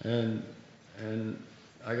 And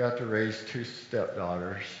I got to raise two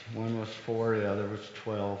stepdaughters. One was 4, the other was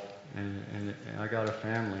 12, and I got a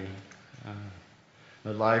family.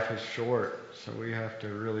 But life is short, so we have to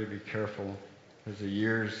really be careful, as the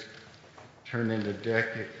years turn into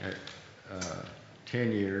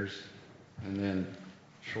 10 years, and then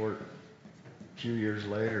short few years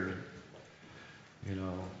later,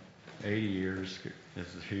 80 years is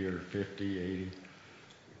here, 50,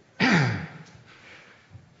 80.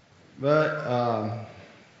 But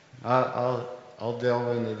I'll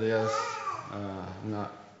delve into this.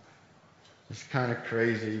 It's kind of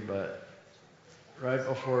crazy, but right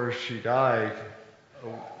before she died,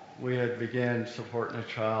 we had began supporting a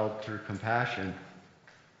child through Compassion.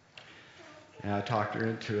 And I talked her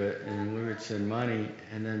into it, and we would send money.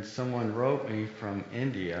 And then someone wrote me from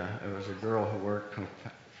India. It was a girl who worked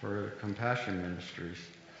for Compassion Ministries.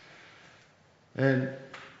 And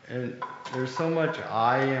there's so much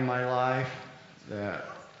I in my life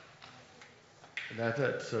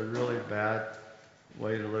that's a really bad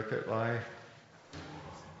way to look at life.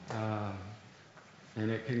 And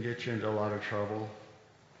it can get you into a lot of trouble.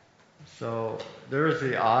 So there's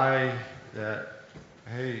the I that,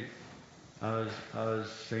 hey, I was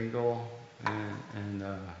single and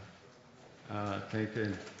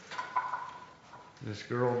thinking, this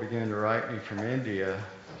girl began to write me from India,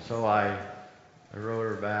 so I wrote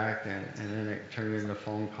her back, and then it turned into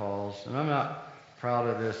phone calls. And I'm not proud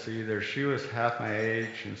of this either. She was half my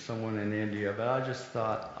age and someone in India, but I just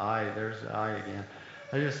thought, there's the I again.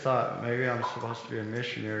 I just thought maybe I'm supposed to be a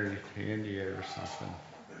missionary to India or something.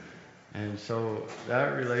 And so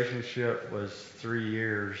that relationship was 3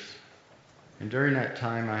 years. And during that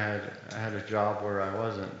time, I had a job where I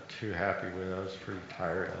wasn't too happy with. I was pretty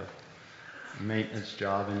tired of a maintenance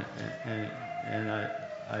job, and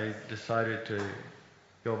I decided to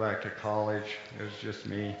go back to college. It was just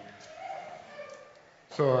me.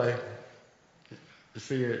 So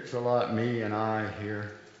it's a lot me and I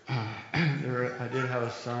here. I did have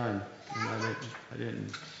a son, and I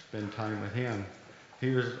didn't spend time with him. He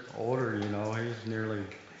was older, he was nearly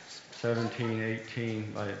 17,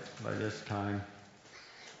 18 by this time.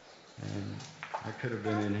 And I could have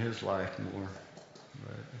been in his life more,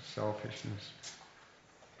 but selfishness.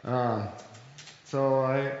 So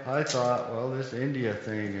I thought, well, this India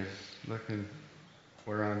thing is looking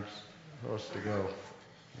where I'm supposed to go,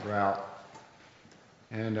 route.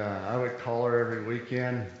 And I would call her every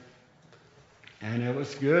weekend, and it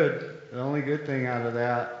was good. The only good thing out of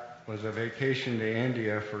that was a vacation to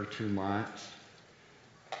India for 2 months.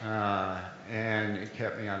 And it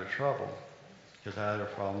kept me out of trouble, because I had a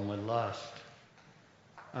problem with lust.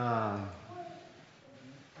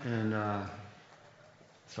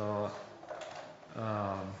 So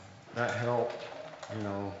that helped, and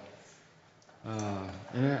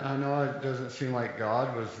I know it doesn't seem like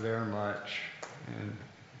God was there much,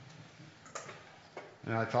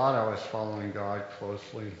 And I thought I was following God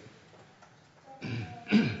closely.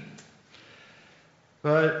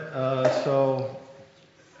 But so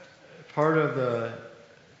part of the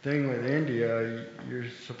thing with India, you're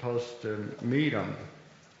supposed to meet them.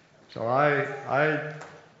 So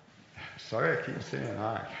sorry I keep saying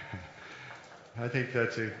I. I think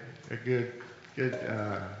that's a good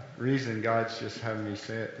reason God's just having me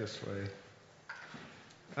say it this way.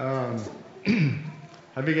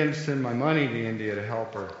 I began to send my money to India to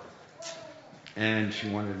help her, and she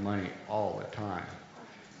wanted money all the time.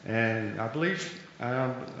 And I believe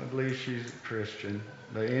she's a Christian,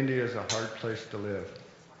 but India is a hard place to live.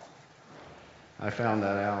 I found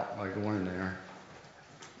that out by going there,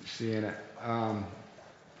 seeing it. And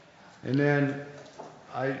then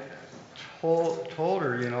I told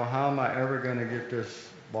her, how am I ever going to get this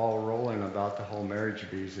ball rolling about the whole marriage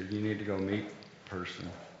visa? You need to go meet a person.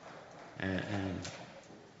 And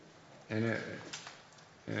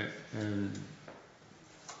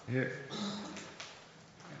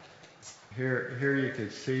here you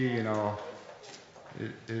could see,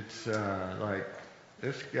 it's like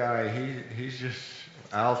this guy, he's just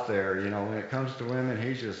out there, when it comes to women,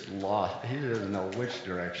 he's just lost. He doesn't know which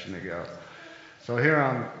direction to go. So here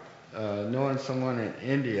I'm knowing someone in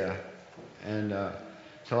India, and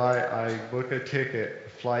so I book a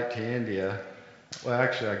flight to India. Well,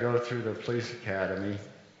 actually, I go through the police academy,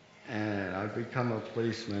 and I become a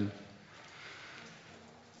policeman.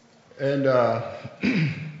 And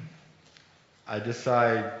I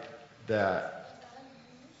decide that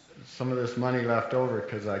some of this money left over,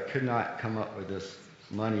 because I could not come up with this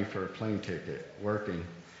money for a plane ticket working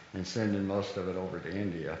and sending most of it over to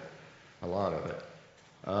India, a lot of it.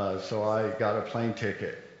 So I got a plane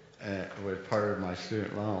ticket with part of my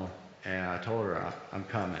student loan, and I told her I'm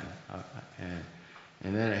coming.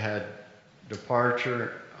 And then it had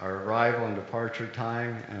arrival and departure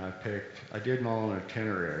time, and I did my own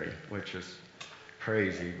itinerary, which is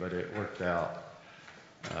crazy, but it worked out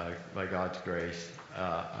by God's grace.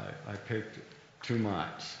 I picked 2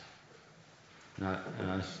 months.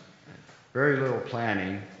 Very little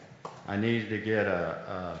planning. I needed to get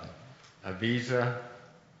a visa,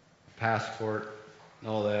 a passport, and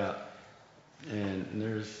all that. And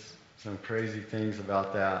there's some crazy things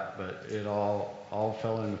about that, but it all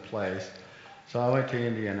fell into place. So I went to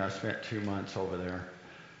India and I spent 2 months over there.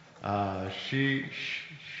 She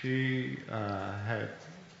had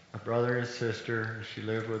a brother and a sister. She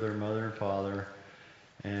lived with her mother and father,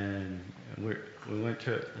 and we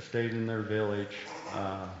stayed in their village.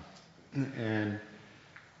 And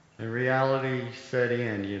the reality set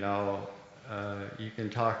in, you can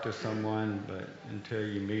talk to someone, but until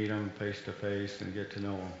you meet them face to face and get to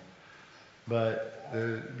know them. But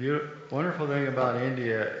the wonderful thing about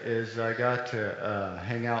India is I got to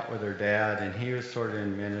hang out with her dad, and he was sort of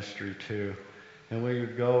in ministry too. And we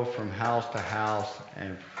would go from house to house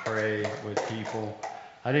and pray with people.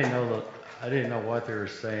 I didn't know what they were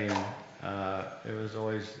saying. It was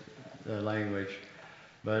always the language.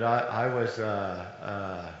 But I was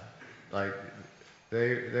like,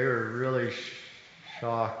 they were really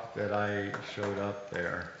shocked that I showed up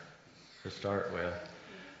there to start with.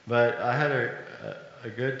 But I had a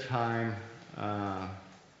good time,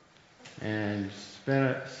 and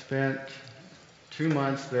spent 2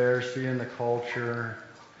 months there seeing the culture,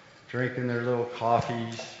 drinking their little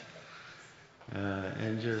coffees,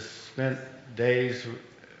 and just spent days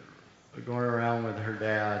going around with her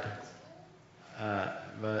dad.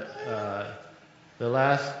 But the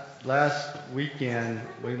last weekend,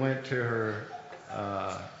 we went to her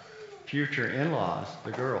future in-laws,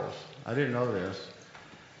 the girls. I didn't know this.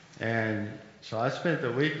 And so I spent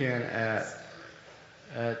the weekend at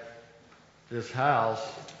this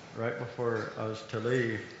house right before I was to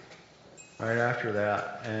leave, right after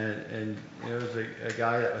that. And it was a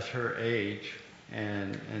guy that was her age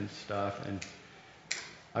and stuff. And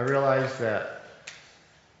I realized that,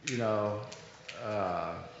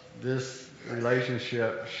 this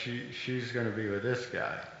relationship, she's going to be with this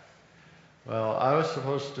guy. Well, I was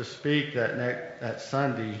supposed to speak that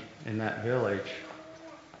Sunday in that village.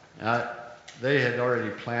 They had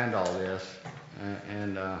already planned all this,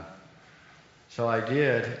 and so I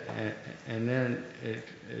did, and then it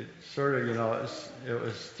sort of, it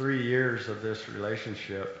was 3 years of this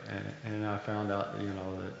relationship, and I found out,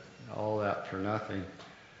 that all that for nothing,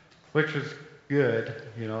 which was good.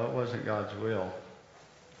 It wasn't God's will,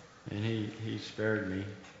 and He spared me.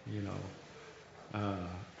 He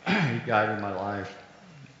guided my life.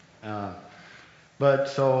 But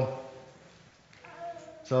so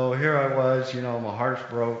here I was, my heart's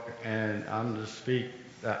broke, and I'm to speak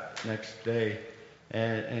that next day,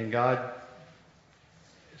 and God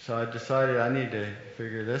so I decided I need to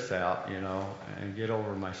figure this out, and get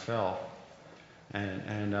over myself.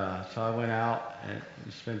 And so I went out and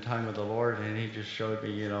spent time with the Lord, and He just showed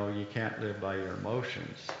me, you can't live by your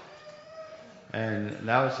emotions. And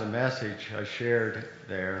that was the message I shared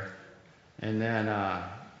there. And then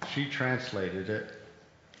she translated it.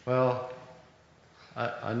 Well,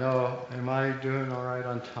 I know, am I doing all right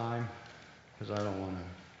on time? Because I don't want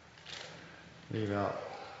to leave out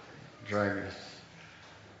dragons.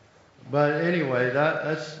 But anyway,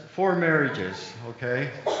 that's 4 marriages, okay?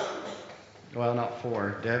 Well, not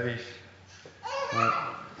 4. Debbie's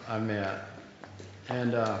I met.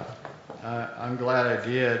 And I'm glad I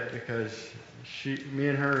did, because me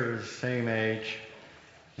and her are the same age.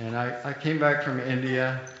 And I came back from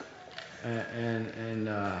India, and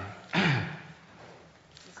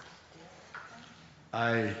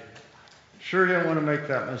I sure didn't want to make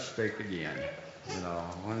that mistake again. I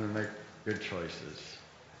wanted to make good choices.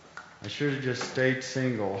 I should have just stayed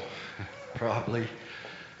single, probably,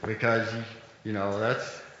 because,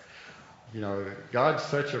 that's, God's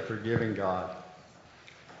such a forgiving God.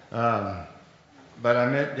 But I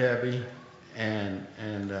met Debbie, and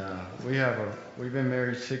we've been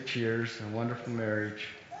married 6 years, a wonderful marriage,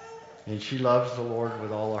 and she loves the Lord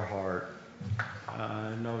with all her heart.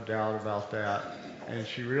 No doubt about that. And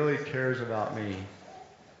she really cares about me.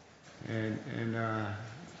 And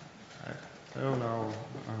I don't know.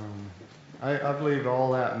 I believe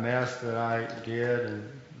all that mess that I did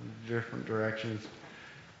in different directions,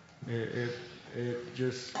 it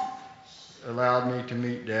just allowed me to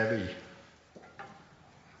meet Debbie.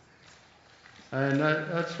 And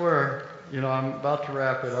that's where, I'm about to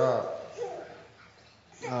wrap it up.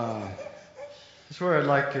 That's where I'd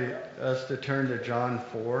like us to turn to John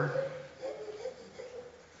 4.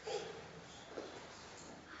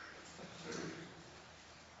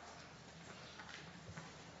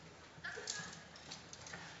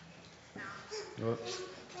 Whoops.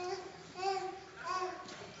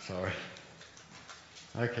 Sorry.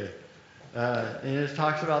 Okay. And it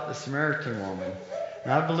talks about the Samaritan woman.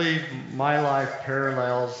 And I believe my life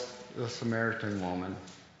parallels the Samaritan woman.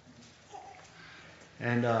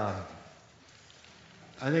 And I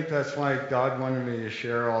think that's why God wanted me to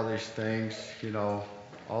share all these things,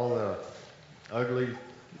 all the ugly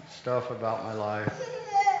stuff about my life.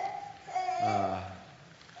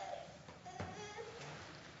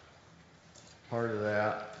 Part of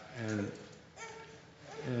that.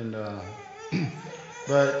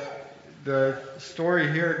 But the story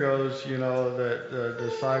here goes, that the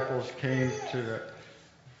disciples came to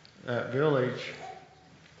that village,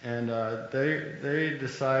 and they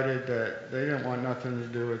decided that they didn't want nothing to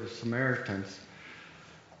do with the Samaritans.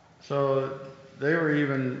 So they were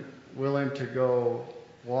even willing to go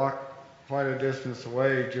walk quite a distance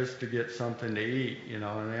away just to get something to eat, and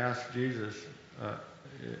they asked Jesus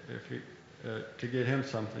if he to get him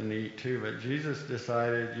something to eat too. But Jesus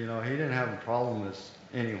decided, he didn't have a problem with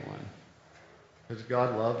anyone, because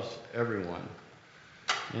God loves everyone.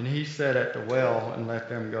 And he sat at the well and let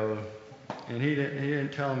them go. And he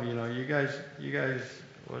didn't tell them, you guys,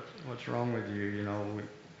 what's wrong with you,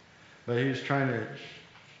 But he was trying to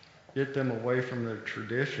get them away from their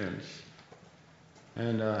traditions.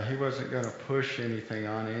 And he wasn't going to push anything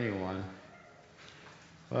on anyone.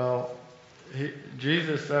 Well,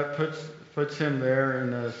 Jesus, that puts him there,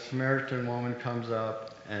 and the Samaritan woman comes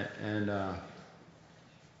up, and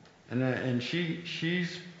she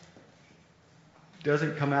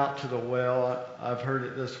doesn't come out to the well. I've heard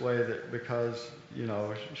it this way, that because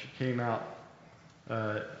she came out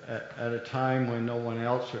at a time when no one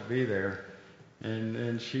else would be there,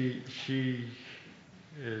 and she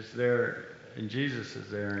is there, and Jesus is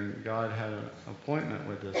there, and God had an appointment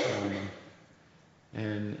with this woman.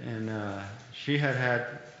 And she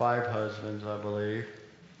had 5 husbands, I believe.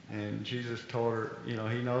 And Jesus told her,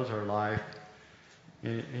 He knows her life.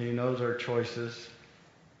 He knows our choices.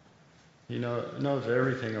 He knows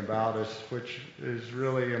everything about us, which is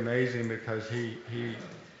really amazing, because he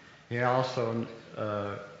also,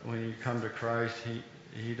 when you come to Christ,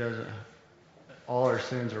 he doesn't, all our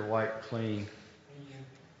sins are wiped clean.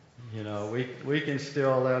 We can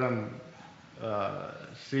still let him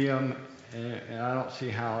see them, and I don't see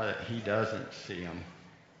how he doesn't see them.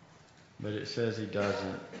 But it says he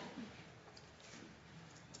doesn't.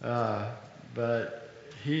 But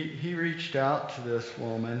he reached out to this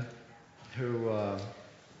woman who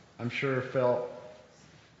I'm sure felt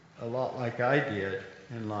a lot like I did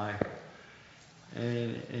in life.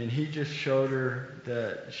 And he just showed her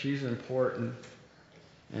that she's important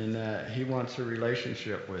and that he wants a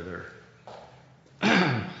relationship with her.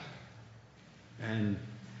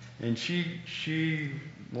 And she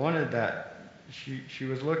wanted that. She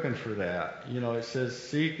was looking for that. You know, it says,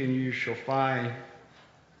 "Seek and you shall find,"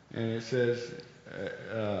 and it says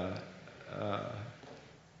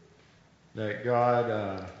that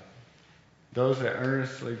God, those that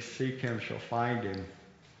earnestly seek Him shall find Him.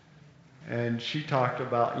 And she talked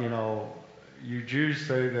about, you know, you Jews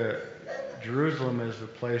say that Jerusalem is the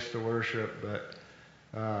place to worship,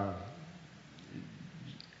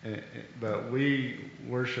 but we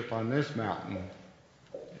worship on this mountain.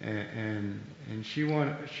 And she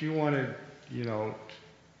wanted, you know,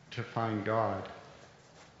 to find God.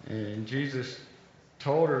 And Jesus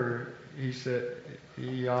told her,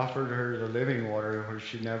 he offered her the living water where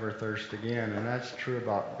she'd never thirst again. And that's true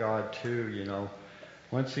about God too, you know.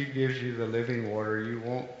 Once He gives you the living water, you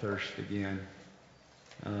won't thirst again.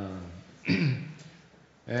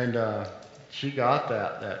 And she got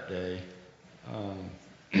that day.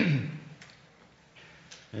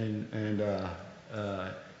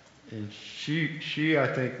 And she I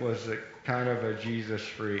think was a kind of a Jesus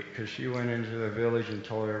freak, because she went into the village and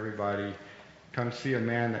told everybody, "Come see a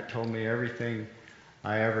man that told me everything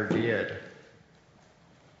I ever did."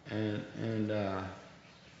 And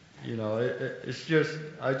you know, it's just,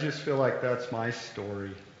 I just feel like that's my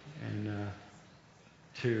story, and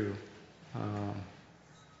too. And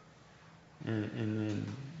then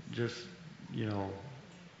just, you know,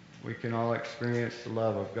 we can all experience the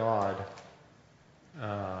love of God.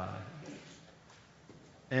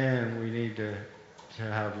 And we need to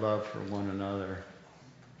have love for one another,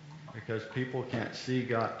 because people can't see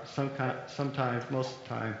God. Sometimes, most of the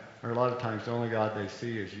time, or a lot of times, the only God they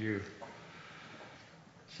see is you.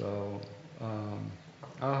 So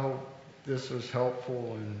I hope this was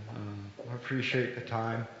helpful, and I appreciate the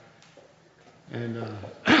time. And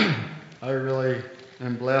I really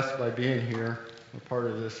am blessed by being here, a part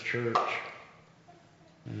of this church.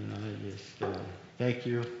 And I just thank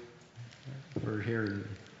you for hearing me.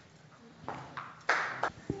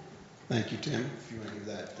 Thank you, Tim. If you want to give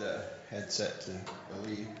that headset to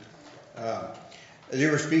Ali. As you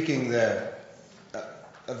were speaking, a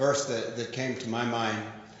verse that came to my mind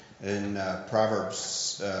in Proverbs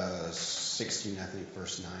 16, I think,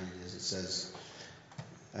 verse 9 is. It says,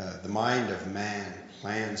 "The mind of man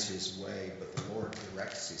plans his way, but the Lord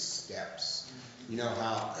directs his steps." You know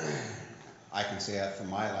how I can say that for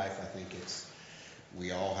my life. I think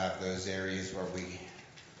we all have those areas where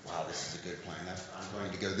wow, this is a good plan. I'm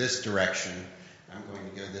going to go this direction. I'm going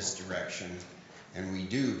to go this direction. And we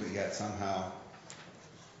do, but yet somehow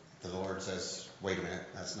the Lord says, "Wait a minute,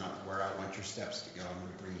 that's not where I want your steps to go. I'm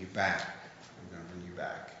going to bring you back. I'm going to bring you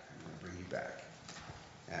back. I'm going to bring you back."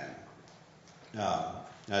 And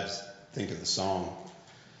I just think of the song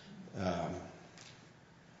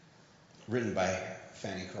written by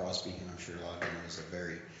Fanny Crosby, who I'm sure a lot of you know is a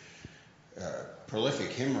very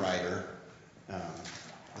prolific hymn writer.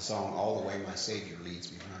 The song "All the Way My Savior Leads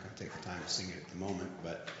Me." I'm not going to take the time to sing it at the moment,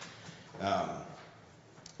 but a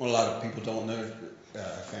lot of people don't know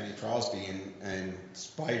Fanny Crosby, and in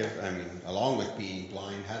spite of, along with being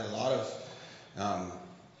blind, had a lot of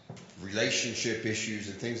relationship issues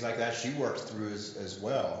and things like that she worked through as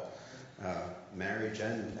well, marriage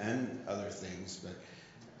and other things. But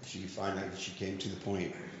she came to the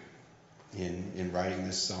point in writing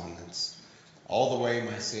this song. It's all the way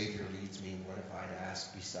my Savior leads me. What if I'd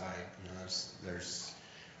ask beside? You know,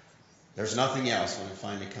 there's nothing else when it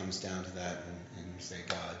finally comes down to that, and you say,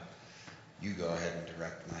 "God, you go ahead and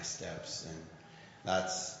direct my steps." And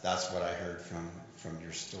that's what I heard from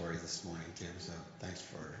your story this morning, Tim. So thanks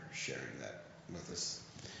for sharing that with us.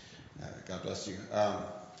 God bless you.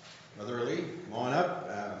 Brother Ali, come on up.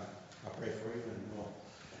 I'll pray for you, and we'll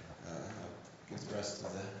give the rest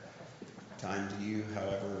of the time to you,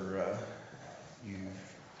 however you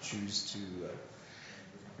choose to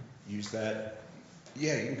use that.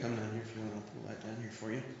 Yeah, you can come down here if you want. I'll pull that down here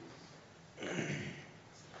for you.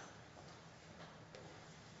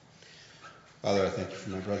 Father, I thank you for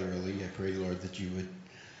my brother Ali. I pray, Lord, that you would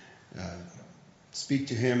speak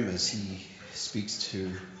to him as he speaks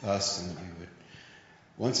to us, and that we would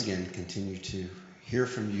once again continue to hear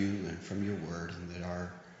from you and from your word, and that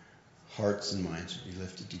our hearts and minds would be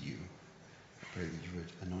lifted to you. I pray that you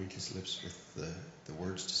would anoint his lips with the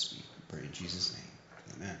words to speak. We pray in Jesus' name.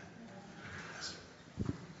 Amen.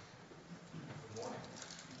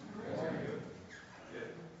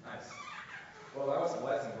 Nice. Well, that was a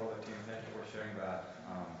blessing, Brother Tim. Thank you for sharing that.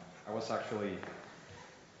 I was actually,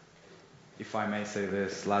 if I may say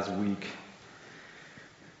this, last week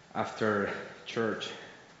after church,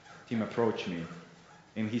 Tim approached me,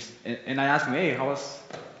 and I asked him, "Hey, how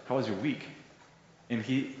was your week?" And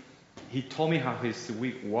he he told me how his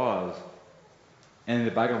week was, and in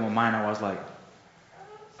the back of my mind, I was like,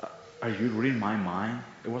 are you reading my mind?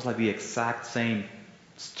 It was like the exact same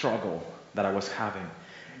struggle that I was having.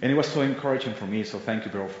 And it was so encouraging for me. So thank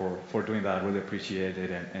you, bro, for doing that. I really appreciate it.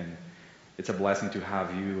 And it's a blessing to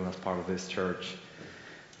have you as part of this church.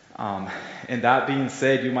 And that being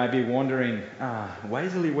said, you might be wondering, why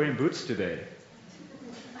is Lee wearing boots today?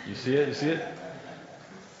 You see it? You see it?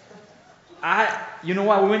 You know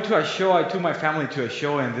what? We went to a show. I took my family to a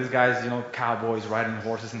show, and these guys, cowboys riding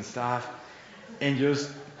horses and stuff. And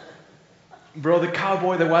just, bro, the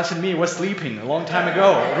cowboy that wasn't me was sleeping a long time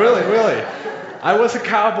ago. Really, really. I was a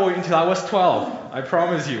cowboy until I was 12. I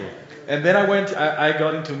promise you. And then I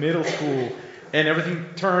got into middle school, and everything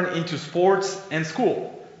turned into sports and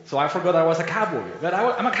school. So I forgot I was a cowboy. That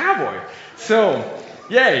I'm a cowboy. So,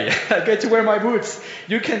 yay! I get to wear my boots.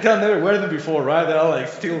 You can tell I never wear them before, right? They're like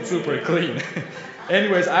still super clean.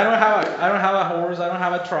 Anyways, I don't have a horse. I don't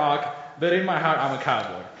have a truck. But in my heart, I'm a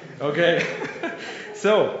cowboy. Okay.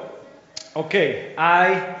 So, okay,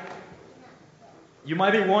 you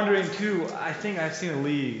might be wondering too, I think I've seen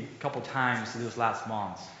Lee a couple times this last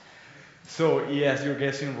month. So yes, you're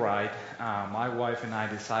guessing right. My wife and I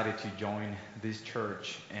decided to join this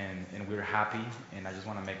church, and we're happy, and I just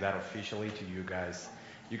want to make that officially to you guys.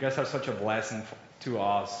 You guys are such a blessing to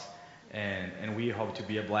us, and we hope to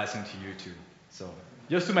be a blessing to you too. So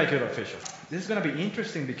just to make it official. This is going to be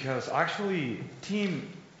interesting because actually Tim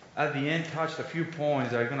at the end touched a few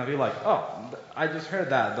points that are going to be like, oh, I just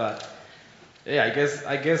heard that, but yeah,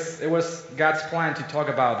 I guess it was God's plan to talk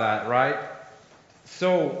about that, right?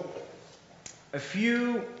 So a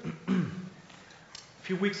few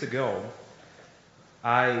weeks ago,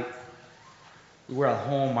 we were at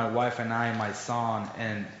home, my wife and I, and my son,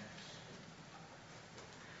 and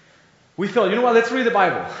we thought, you know what? Let's read the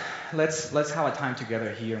Bible. Let's have a time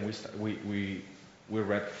together here, and we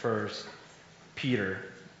read First Peter,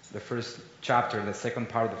 the first chapter, the second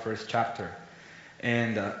part of the first chapter,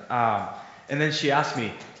 and then she asked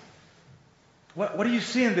me, what do you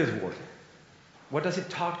see in this word? What does it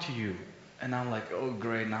talk to you? And I'm like, oh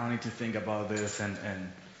great, now I need to think about this and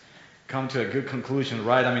come to a good conclusion,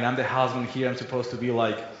 right? I mean, I'm the husband here. I'm supposed to be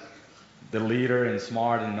like the leader and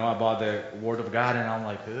smart and know about the Word of God. And I'm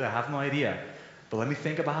like, I have no idea. But let me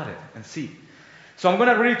think about it and see. So I'm going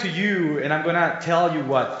to read it to you, and I'm going to tell you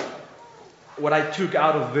what I took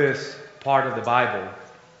out of this part of the Bible.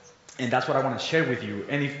 And that's what I want to share with you.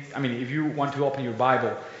 And if you want to open your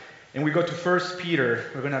Bible, and we go to 1 Peter,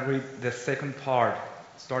 we're going to read the second part,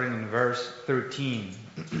 starting in verse 13.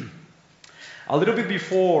 A little bit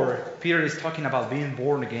before, Peter is talking about being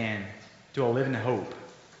born again to a living hope.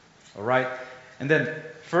 All right? And then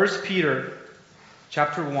 1 Peter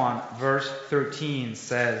chapter 1, verse 13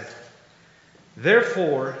 says,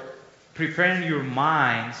 therefore, preparing your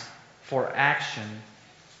minds for action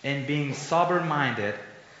and being sober-minded,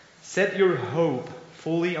 set your hope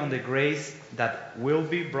fully on the grace that will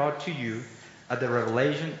be brought to you at the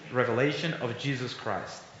revelation of Jesus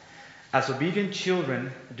Christ. As obedient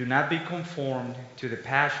children, do not be conformed to the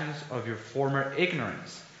passions of your former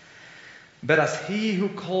ignorance. But as He who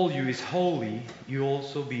called you is holy, you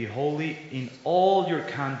also be holy in all your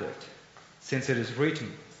conduct, since it is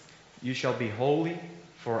written, you shall be holy,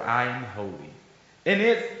 for I am holy. And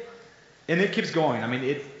it keeps going. I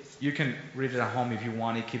mean, you can read it at home if you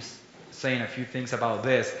want. It keeps saying a few things about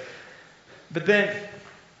this. But then,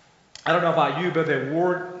 I don't know about you, but the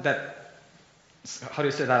word that, how do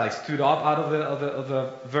you say that, like stood up out of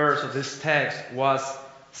the verse of this text was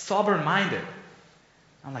sober-minded.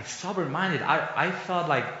 I'm like, sober-minded? I thought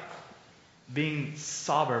like being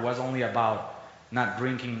sober was only about not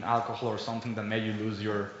drinking alcohol or something that made you lose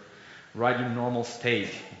your normal state,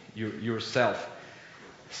 yourself.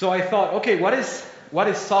 So I thought, okay, what is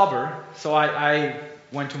sober? So I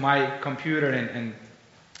went to my computer and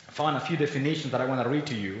found a few definitions that I want to read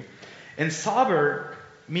to you. And sober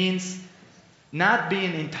means not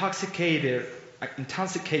being intoxicated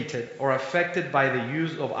or affected by the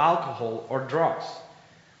use of alcohol or drugs,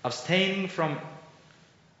 abstaining from,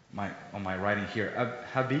 on my writing here,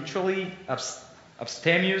 habitually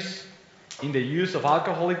abstemious in the use of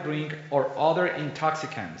alcoholic drink or other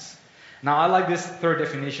intoxicants. Now I like this third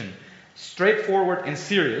definition: straightforward and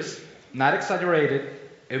serious, not exaggerated,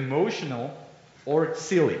 emotional, or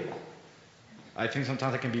silly. I think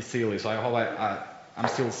sometimes I can be silly, so I hope I'm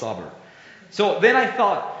still sober. So then I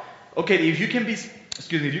thought, okay, if you can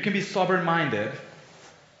be sober-minded,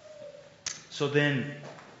 so then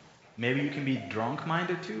maybe you can be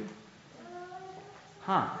drunk-minded too?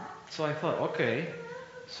 So I thought, okay,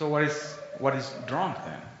 so what is drunk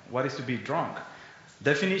then? What is to be drunk?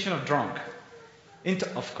 Definition of drunk.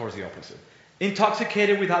 Of course, the opposite.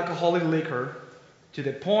 Intoxicated with alcoholic liquor to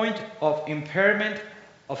the point of impairment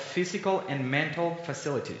of physical and mental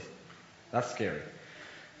facilities. That's scary.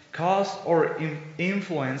 Caused or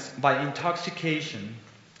influenced by intoxication,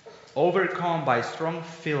 overcome by strong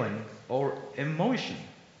feeling or emotion.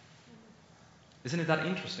 Isn't it that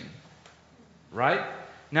interesting? Right?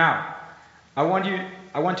 Now, I want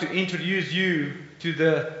to introduce you to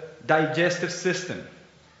the digestive system.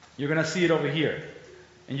 You're going to see it over here.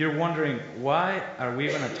 And you're wondering, why are we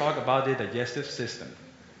going to talk about the digestive system?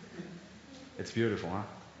 It's beautiful, huh?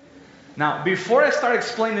 Now, before I start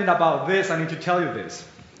explaining about this, I need to tell you this.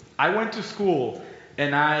 I went to school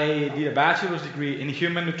and I did a bachelor's degree in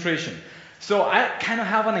human nutrition. So I kind of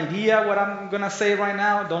have an idea what I'm going to say right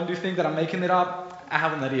now. Don't you think that I'm making it up? I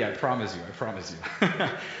have an idea, I promise you.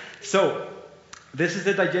 So, this is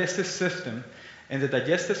the digestive system, and the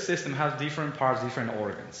digestive system has different parts, different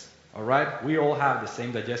organs. All right? We all have the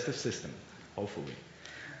same digestive system, hopefully.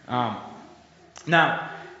 Now,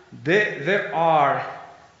 there are,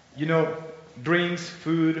 drinks,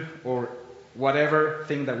 food, or whatever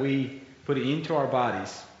thing that we put into our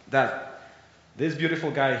bodies that this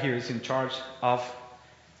beautiful guy here is in charge of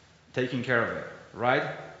taking care of it, right?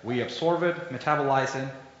 We absorb it, metabolize it,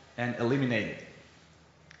 and eliminate it.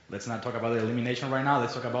 Let's not talk about the elimination right now.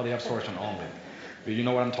 Let's talk about the absorption only. But you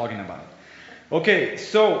know what I'm talking about. Okay,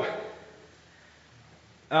 so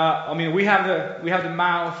we have the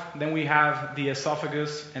mouth, then we have the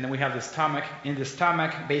esophagus, and then we have the stomach. In the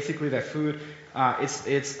stomach, basically the food,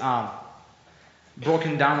 it's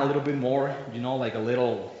broken down a little bit more, like a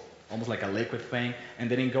little, almost like a liquid thing, and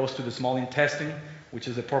then it goes to the small intestine, which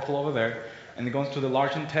is the purple over there, and it goes to the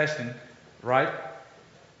large intestine, right?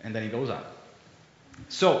 And then it goes out.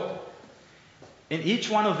 So, in each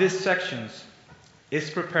one of these sections is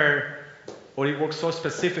prepared, or it works so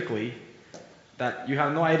specifically that you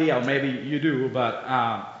have no idea, or maybe you do, but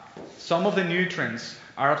some of the nutrients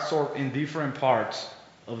are absorbed in different parts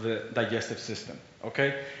of the digestive system,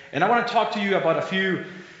 okay? And I want to talk to you about a few,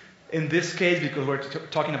 in this case, because we're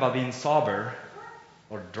talking about being sober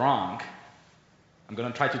or drunk. I'm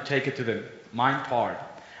going to try to take it to the mind part.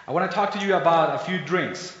 I want to talk to you about a few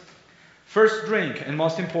drinks. First drink, and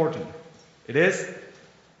most important, it is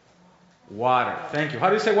water. Thank you. How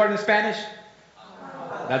do you say water in Spanish?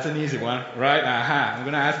 That's an easy one, right? I'm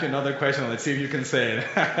going to ask you another question. Let's see if you can say it.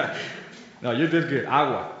 No, you did good.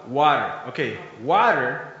 Agua, water. Okay,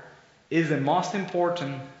 water is the most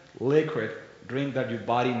important liquid drink that your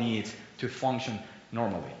body needs to function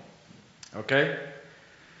normally. Okay?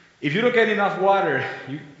 If you don't get enough water,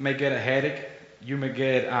 you may get a headache. You may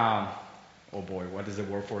get, oh boy, what is the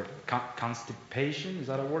word for it? Constipation? Is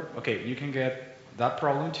that a word? Okay, you can get that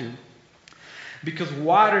problem too. Because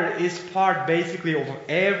water is part basically of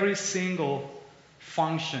every single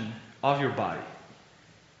function of your body.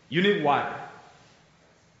 You need water.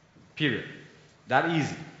 Period. That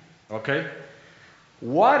easy. Okay?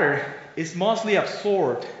 Water is mostly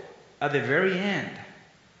absorbed at the very end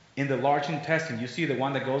in the large intestine. You see the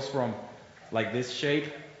one that goes from like this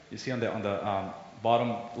shape. You see on the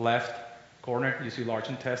bottom left corner, you see large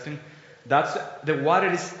intestine. That's the water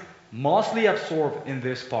is mostly absorbed in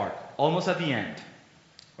this part, almost at the end.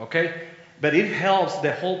 Okay? But it helps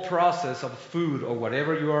the whole process of food or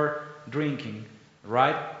whatever you are drinking,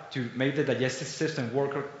 right? To make the digestive system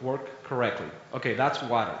work correctly. Okay, that's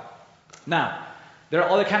water. Now, there are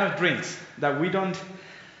other kind of drinks that we don't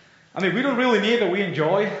really need, but we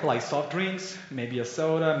enjoy, like soft drinks, maybe a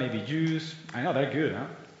soda, maybe juice. I know, they're good, huh?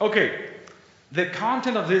 Okay, the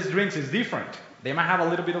content of these drinks is different. They might have a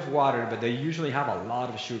little bit of water, but they usually have a lot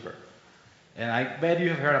of sugar. And I bet you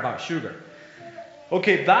have heard about sugar.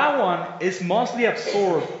 Okay, that one is mostly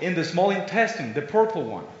absorbed in the small intestine, the purple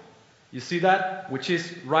one. You see that? Which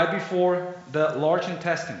is right before the large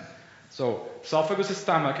intestine. So, esophagus,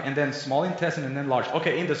 stomach, and then small intestine, and then large.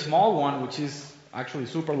 Okay, in the small one, which is actually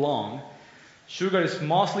super long, sugar is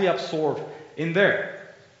mostly absorbed in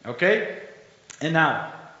there. Okay? And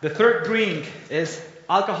now, the third drink is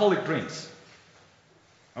alcoholic drinks.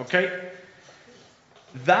 Okay?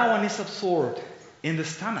 That one is absorbed in the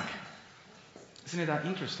stomach. Isn't it that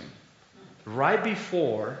interesting? Right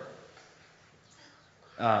before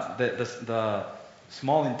the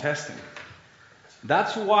small intestine.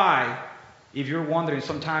 That's why, if you're wondering,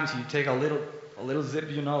 sometimes you take a little zip,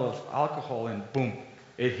 of alcohol, and boom,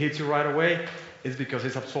 it hits you right away. It's because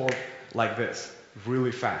it's absorbed like this,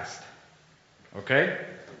 really fast. Okay?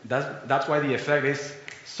 That's why the effect is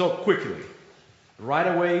so quickly. Right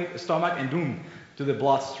away, stomach, and boom, to the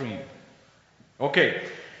bloodstream. Okay,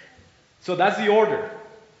 so that's the order.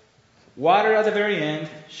 Water at the very end,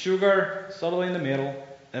 sugar subtly in the middle,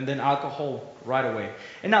 and then alcohol right away.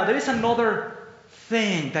 And now there is another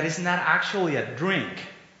thing that is not actually a drink.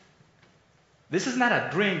 This is not a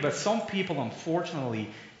drink, but some people unfortunately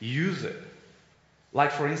use it.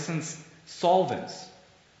 Like for instance, solvents.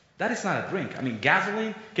 That is not a drink. I mean,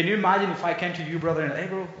 gasoline. Can you imagine if I came to you, brother, and hey,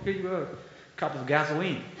 bro, here you go, a cup of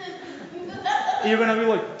gasoline. You're gonna be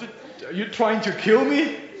like, are you trying to kill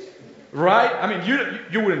me? Right? I mean,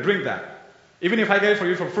 you wouldn't drink that, even if I gave it for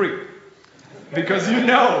you for free, because you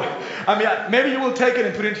know. I mean, maybe you will take it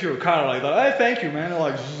and put it into your car like that. Hey, thank you, man.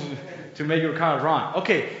 Like to make your car run.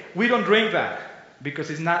 Okay, we don't drink that because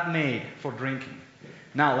it's not made for drinking.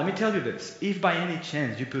 Now, let me tell you this: if by any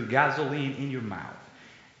chance you put gasoline in your mouth,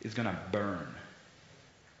 it's gonna burn.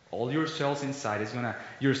 All your cells inside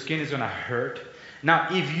your skin is gonna hurt. Now,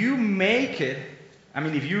 if you make it,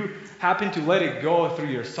 if you happen to let it go through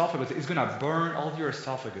your esophagus, it's going to burn all your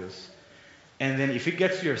esophagus. And then if it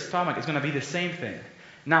gets to your stomach, it's going to be the same thing.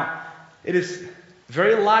 Now, it is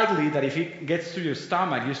very likely that if it gets to your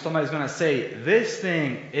stomach is going to say, this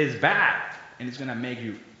thing is bad, and it's going to make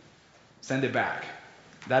you send it back.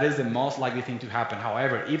 That is the most likely thing to happen.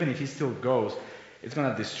 However, even if it still goes, it's going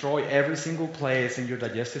to destroy every single place in your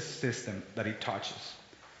digestive system that it touches.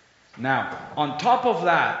 Now, on top of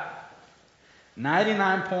that,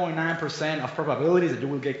 99.9% of probabilities that you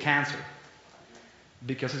will get cancer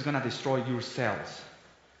because it's going to destroy your cells.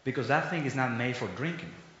 Because that thing is not made for drinking.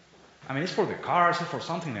 It's for the cars, it's for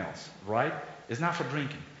something else, right? It's not for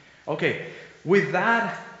drinking. Okay, with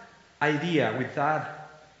that idea, with that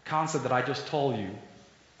concept that I just told you,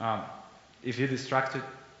 if it is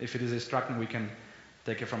distracting, we can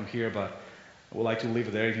take it from here, but I would like to leave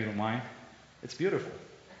it there if you don't mind. It's beautiful.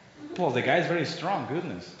 Well, the guy is very strong,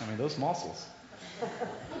 goodness. Those muscles.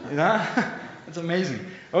 It's amazing.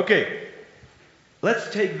 Okay,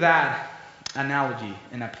 let's take that analogy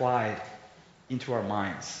and apply it into our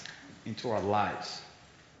minds, into our lives.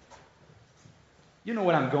 You know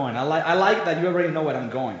where I'm going. I like that you already know where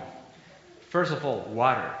I'm going. First of all,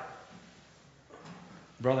 water.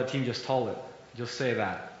 Brother Tim just told it. Just say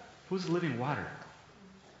that. Who's living water?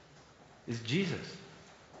 It's Jesus,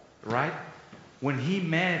 right? When he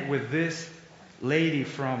met with this lady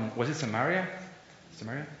from, was it Samaria?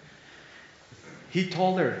 He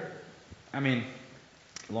told her,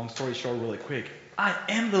 long story short really quick, I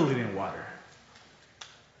am the living water.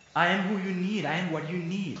 I am who you need. I am what you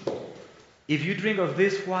need. If you drink of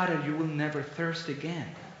this water, you will never thirst again.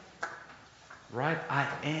 Right? I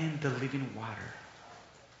am the living water.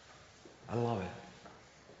 I love it.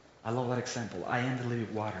 I love that example. I am the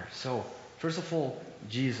living water. So, first of all,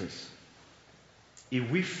 Jesus. If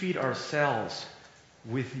we feed ourselves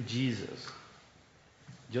with Jesus,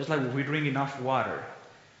 just like if we drink enough water,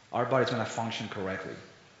 our body's going to function correctly.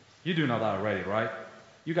 You do know that already, right?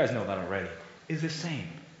 You guys know that already. It's the same.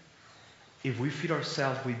 If we feed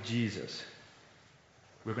ourselves with Jesus,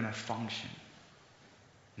 we're going to function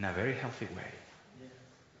in a very healthy way.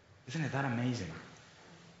 Isn't it that amazing?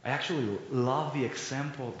 I actually love the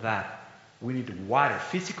example that we need water,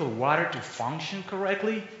 physical water to function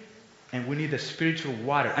correctly, and we need the spiritual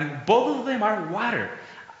water. And both of them are water.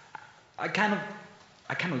 I kind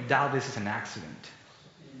of doubt this is an accident.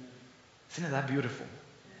 Isn't it that beautiful?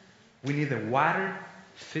 We need the water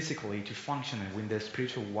physically to function, and we need the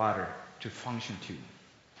spiritual water to function too,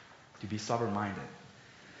 to be sober-minded.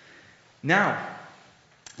 Now,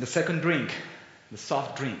 the second drink, the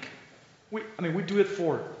soft drink. We do it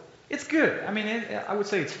for, it's good. I would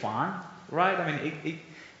say it's fun, right? It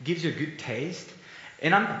gives you a good taste.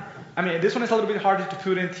 And this one is a little bit harder to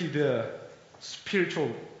put into the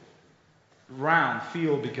spiritual round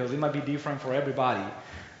field because it might be different for everybody.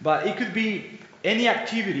 But it could be any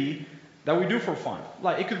activity that we do for fun.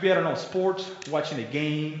 Like it could be, sports, watching a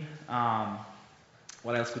game.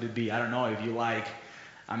 What else could it be? I don't know if you like,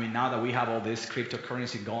 now that we have all this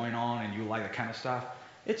cryptocurrency going on and you like that kind of stuff,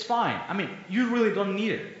 it's fine. You really don't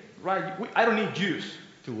need it, right? I don't need juice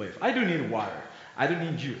to live. I do need water. I don't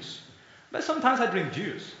need juice. But sometimes I drink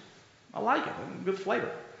juice. I like it. Good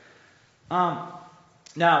flavor.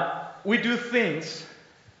 Now, we do things,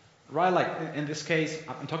 right? Like in this case,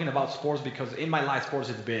 I'm talking about sports because in my life, sports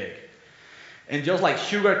is big. And just like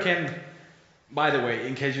sugar can, by the way,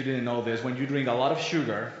 in case you didn't know this, when you drink a lot of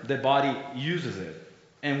sugar, the body uses it.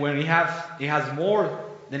 And when it has more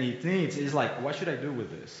than it needs, it's like, what should I do with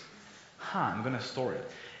this? I'm going to store it.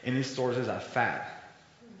 And it stores it as fat.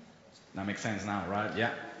 That makes sense now, right?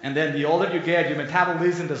 Yeah. And then the older you get, your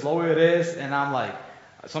metabolism, the slower it is. And I'm like,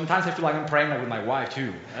 sometimes I feel like I'm pregnant with my wife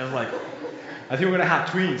too. I was like, I think we're going to have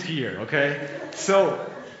twins here, okay? So,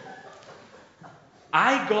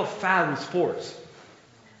 I got fat with sports.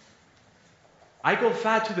 I got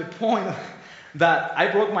fat to the point that I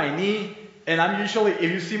broke my knee, and I'm usually,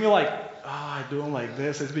 if you see me like, I doing like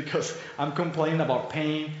this, it's because I'm complaining about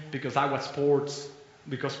pain because I was sports,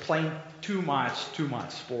 because playing too much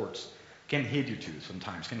sports can hit you too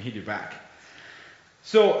sometimes, can hit you back.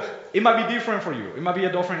 So it might be different for you. It might be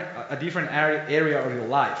a different area of your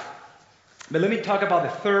life. But let me talk about the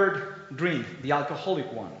third drink, the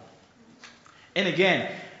alcoholic one. And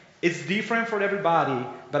again, it's different for everybody,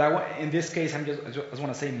 but in this case, I just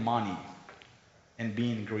want to say money and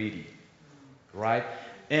being greedy, right?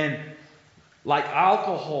 And like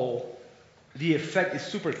alcohol, the effect is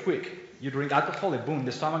super quick. You drink alcohol, and boom,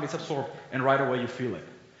 the stomach gets absorbed, and right away you feel it.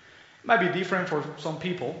 It might be different for some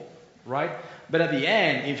people, right? But at the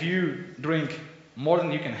end, if you drink more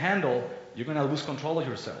than you can handle, you're going to lose control of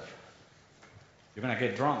yourself. You're going to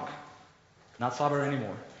get drunk, not sober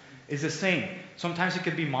anymore. It's the same. Sometimes it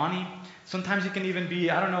can be money. Sometimes it can even be,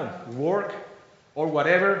 I don't know, work or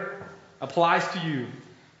whatever applies to you.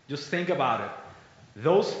 Just think about it.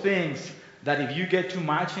 Those things that if you get too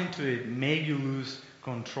much into it, make you lose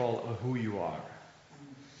control of who you are.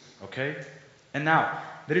 Okay? And now,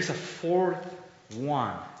 there is a fourth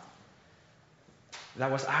one that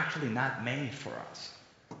was actually not made for us.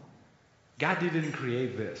 God didn't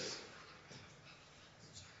create this.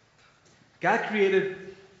 God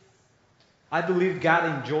created, I believe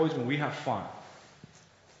God enjoys when we have fun.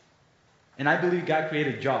 And I believe God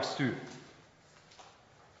created jobs too.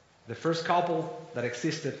 The first couple that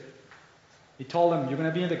existed, He told them, you're going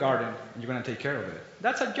to be in the garden and you're going to take care of it.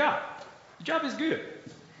 That's a job. The job is good.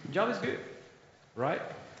 The job is good. Right?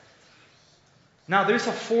 Now there's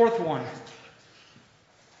a fourth one.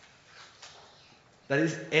 That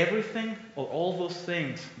is everything or all those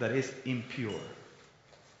things that is impure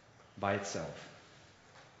by itself.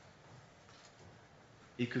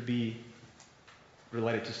 It could be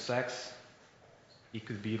related to sex. It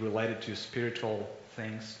could be related to spiritual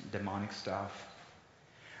things, demonic stuff.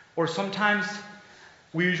 Or sometimes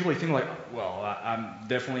we usually think like, well, I'm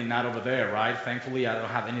definitely not over there, right? Thankfully, I don't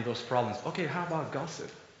have any of those problems. Okay, how about gossip?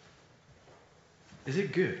 Is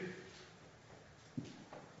it good?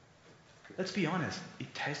 Let's be honest,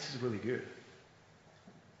 it tastes really good.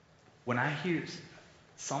 When I hear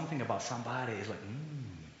something about somebody, it's like,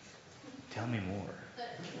 tell me more.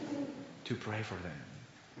 To pray for them.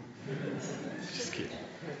 Just kidding.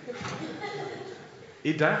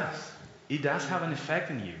 It does. It does have an effect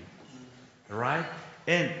in you. Right?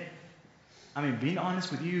 And, I mean, being honest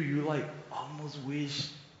with you, you like almost wish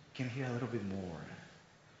you can hear a little bit more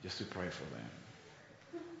just to pray for them.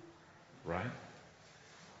 Right?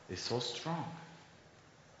 It's so strong.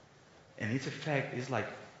 And its effect is like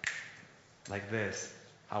this.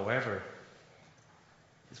 However,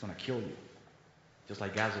 it's going to kill you. Just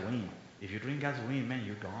like gasoline. If you drink gasoline, man,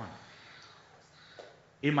 you're gone.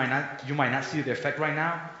 You might not see the effect right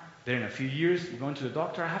now. Then in a few years, you're going to the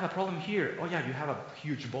doctor. I have a problem here. Oh yeah, you have a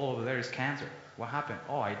huge ball over there. It's cancer. What happened?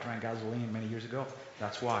 Oh, I drank gasoline many years ago.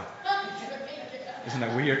 That's why. Isn't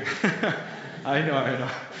that weird? I know.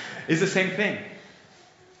 It's the same thing.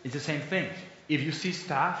 It's the same thing. If you see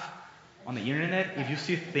stuff on the internet, if you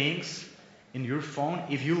see things in your phone,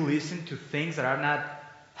 if you listen to things that are not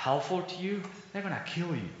helpful to you, they're going to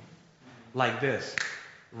kill you. Like this,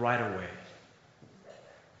 right away.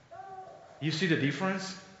 You see the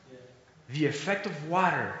difference? The effect of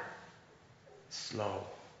water is slow.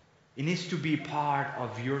 It needs to be part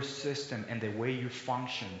of your system and the way you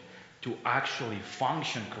function to actually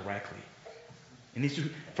function correctly. It needs to,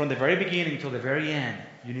 from the very beginning till the very end,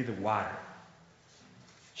 you need the water.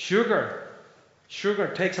 Sugar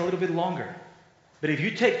takes a little bit longer. But if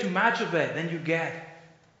you take too much of it, then you get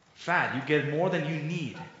fat. You get more than you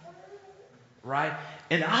need. Right?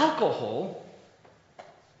 And alcohol,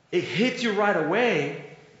 it hits you right away.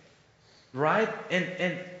 Right?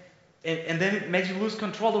 And then it makes you lose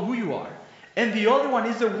control of who you are. And the other one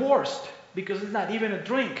is the worst because it's not even a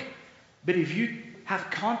drink. But if you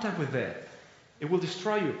have contact with it, it will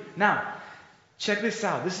destroy you. Now, check this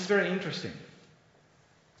out. This is very interesting.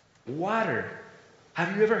 Water.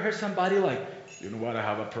 Have you ever heard somebody like, you know what, I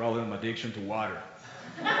have a problem, addiction to water.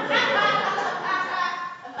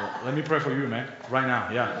 Well, let me pray for you, man. Right now,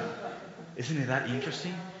 yeah. Isn't it that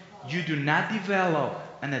interesting? You do not develop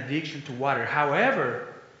an addiction to water. However,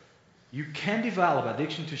 you can develop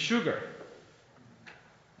addiction to sugar.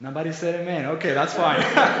 Nobody said amen. Okay, that's fine.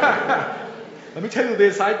 Let me tell you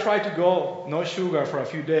this. I tried to go no sugar for a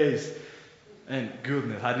few days. And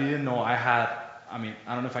goodness, I didn't know I had, I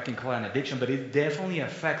don't know if I can call it an addiction, but it definitely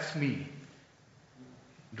affects me,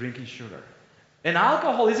 drinking sugar. And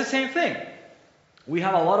alcohol is the same thing. We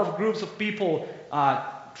have a lot of groups of people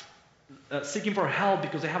seeking for help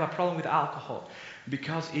because they have a problem with alcohol,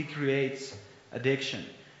 because it creates addiction.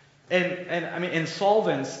 And I mean, in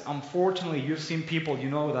solvents, unfortunately, you've seen people,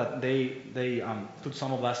 that they put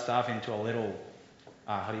some of that stuff into a little,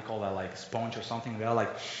 how do you call that, like sponge or something. They're like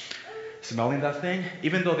smelling that thing,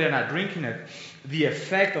 even though they're not drinking it. The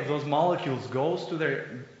effect of those molecules goes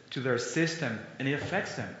to their system, and it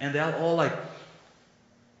affects them, and they're all like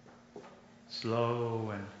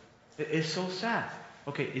slow, and it's so sad.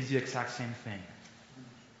 Okay, it's the exact same thing.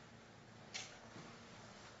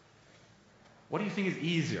 What do you think is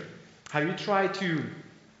easier? Have you tried to,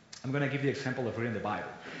 I'm going to give you the example of reading the Bible.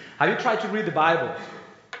 Have you tried to read the Bible?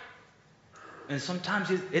 And sometimes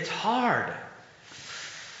it's hard,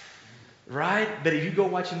 right? But if you go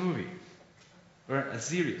watch a movie or a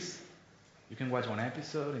series, you can watch one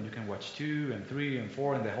episode and you can watch 2 and 3 and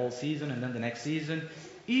 4 and the whole season and then the next season.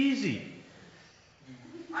 Easy.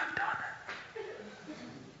 I've done it.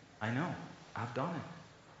 I know. I've done it.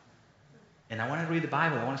 And I want to read the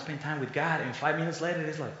Bible. I want to spend time with God. And 5 minutes later,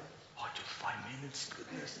 it's like, oh, just 5 minutes?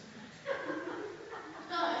 Goodness.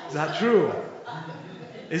 Is that true?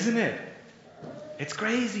 Isn't it? It's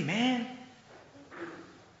crazy, man.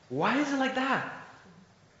 Why is it like that?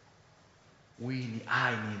 I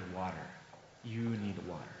need water. You need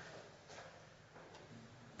water.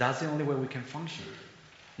 That's the only way we can function.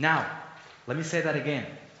 Now, let me say that again.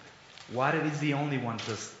 Water is the only one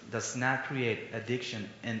that does not create addiction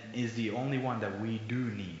and is the only one that we do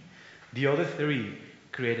need. The other 3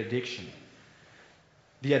 create addiction.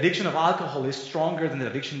 The addiction of alcohol is stronger than the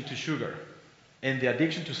addiction to sugar. And the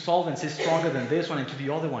addiction to solvents is stronger than this one and to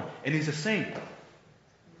the other one. And it's the same.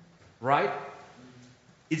 Right?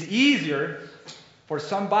 It's easier for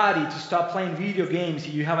somebody to stop playing video games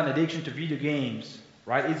if you have an addiction to video games.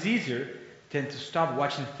 Right? It's easier than to stop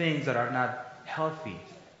watching things that are not healthy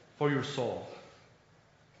for your soul.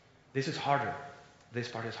 This is harder. This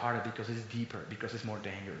part is harder because it's deeper, because it's more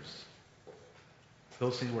dangerous.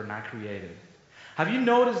 Those things were not created. Have you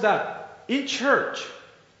noticed that in church,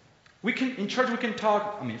 we can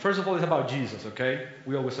talk, first of all, it's about Jesus, okay?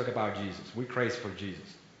 We always talk about Jesus. We're crazy for Jesus.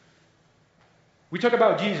 We talk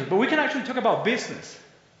about Jesus, but we can actually talk about business.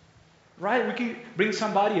 Right? We can bring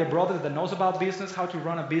somebody, a brother that knows about business, how to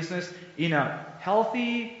run a business in a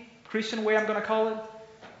healthy Christian way, I'm going to call it.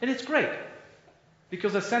 And it's great,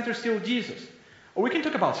 because the center is still Jesus. Or we can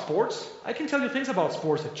talk about sports. I can tell you things about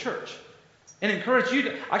sports at church. And encourage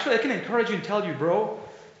you I can encourage you and tell you, bro,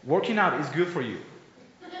 working out is good for you.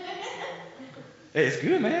 Hey, it's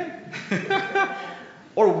good, man.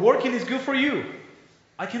 Or working is good for you.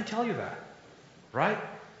 I can tell you that. Right?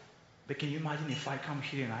 But can you imagine if I come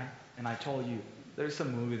here and I told you, there's a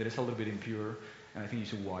movie that is a little bit impure, and I think you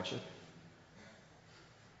should watch it.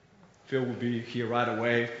 Phil would be here right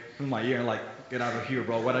away through my ear and like, get out of here,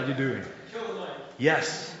 bro. What are you doing? Kill the light.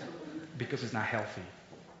 Yes, because it's not healthy.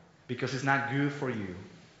 Because it's not good for you.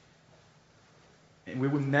 And we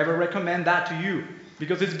would never recommend that to you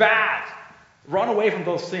because it's bad. Run away from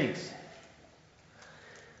those things.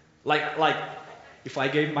 Like if I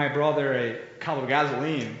gave my brother a cup of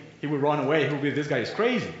gasoline, he would run away. He would be, this guy is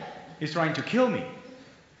crazy. He's trying to kill me.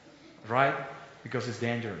 Right? Because it's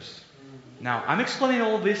dangerous. Now, I'm explaining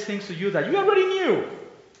all these things to you that you already knew.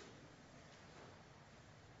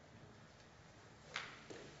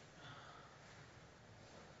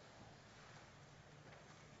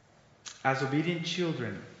 As obedient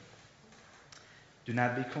children, do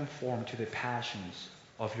not be conformed to the passions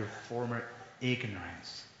of your former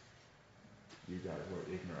ignorance. You guys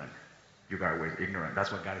were ignorant. You guys were ignorant.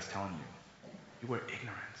 That's what God is telling you. You were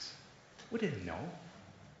ignorant. We didn't know.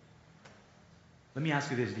 Let me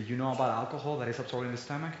ask you this. Did you know about alcohol that is absorbing the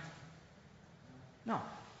stomach? No.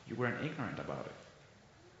 You weren't ignorant about it.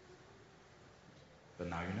 But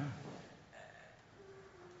now you know.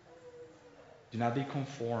 Do not be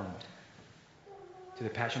conformed to the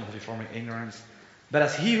passion of your former ignorance. But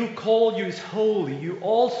as he who called you is holy, you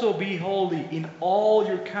also be holy in all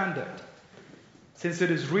your conduct. Since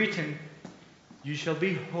it is written, you shall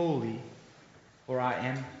be holy, for I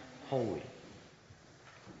am holy.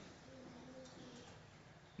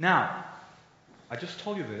 Now, I just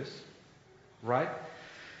told you this, right?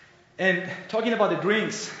 And talking about the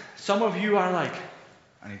drinks, some of you are like,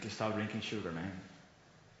 I need to stop drinking sugar, man.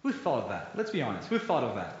 Who thought of that? Let's be honest. Who thought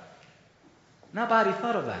of that? Nobody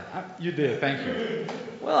thought of that. You did, thank you.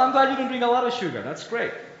 Well, I'm glad you don't drink a lot of sugar. That's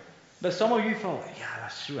great. But some of you thought, yeah,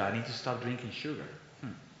 that's true. I need to stop drinking sugar.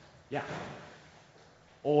 Yeah.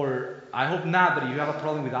 Or, I hope not, but if you have a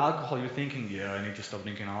problem with alcohol, you're thinking, yeah, I need to stop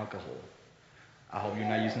drinking alcohol. I hope you're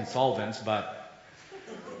not using solvents, but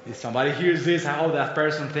If somebody hears this, how that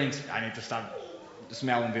person thinks, I need to stop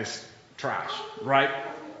smelling this trash, right?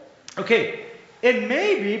 Okay, and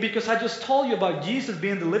maybe because I just told you about Jesus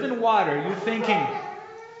being the living water, you're thinking,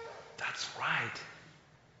 that's right.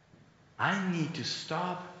 I need to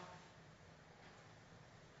stop.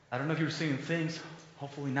 I don't know if you're seeing things,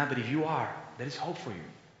 hopefully not, but if you are, there is hope for you.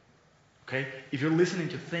 Okay? If you're listening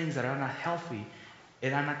to things that are not healthy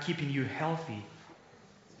and are not keeping you healthy,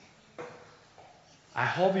 I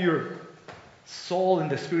hope your soul and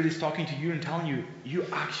the Spirit is talking to you and telling you, you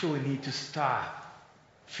actually need to stop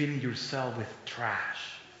feeding yourself with trash.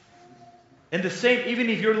 And the same, even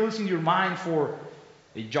if you're losing your mind for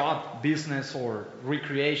a job, business, or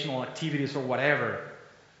recreational activities or whatever,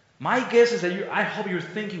 my guess is that I hope you're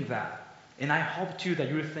thinking that. And I hope too that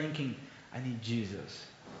you're thinking, I need Jesus.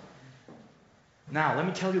 Now, let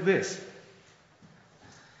me tell you this.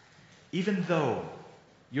 Even though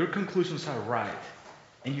your conclusions are right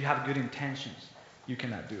and you have good intentions, you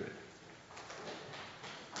cannot do it.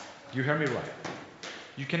 You heard me right.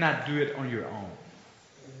 You cannot do it on your own.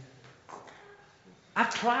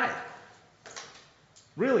 I've tried.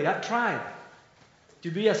 Really, I've tried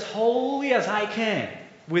to be as holy as I can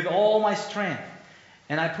with all my strength.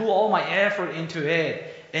 And I put all my effort into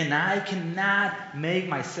it. And I cannot make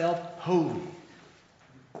myself holy.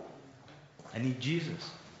 I need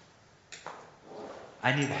Jesus.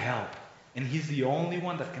 I need help. And He's the only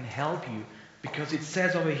one that can help you, because it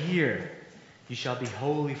says over here, you shall be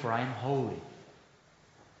holy, for I am holy.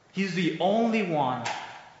 He's the only one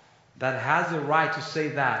that has the right to say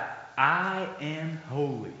that, I am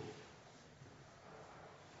holy.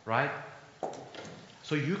 Right?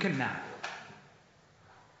 So you cannot.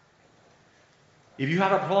 If you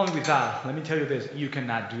have a problem with that, let me tell you this, you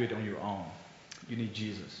cannot do it on your own. You need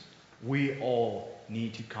Jesus. We all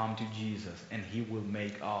need to come to Jesus, and He will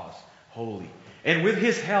make us holy. And with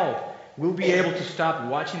His help, we'll be able to stop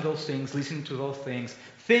watching those things, listening to those things,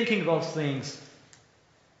 thinking those things,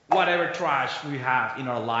 whatever trash we have in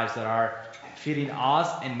our lives that are feeding us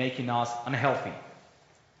and making us unhealthy.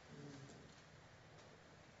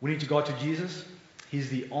 We need to go to Jesus. He's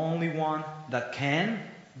the only one that can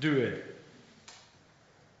do it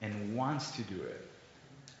and wants to do it,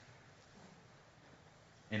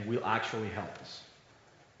 and will actually help us.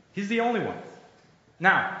 He's the only one.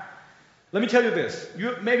 Now, let me tell you this.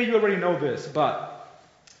 Maybe you already know this, but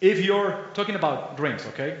if you're talking about drinks,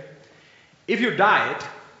 okay? If your diet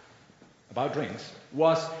about drinks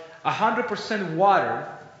was 100% water,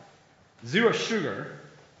 0 sugar,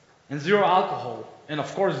 and 0 alcohol, and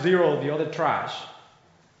of course 0 of the other trash,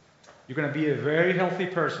 you're going to be a very healthy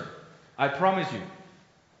person. I promise you.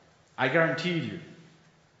 I guarantee you.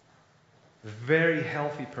 A very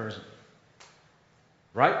healthy person.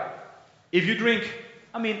 Right? If you drink,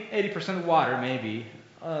 80% water maybe,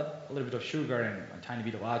 a little bit of sugar and a tiny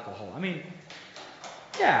bit of alcohol.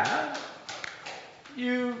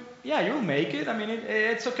 You'll make it.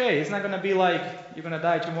 It's okay. It's not going to be like you're going to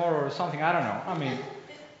die tomorrow or something. I don't know.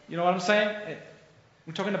 You know what I'm saying?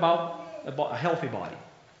 We're talking about a healthy body.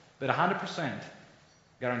 But 100%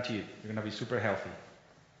 guaranteed, you're going to be super healthy.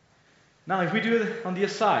 Now, if we do it on the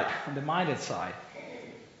side, on the minded side,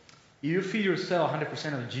 you feed yourself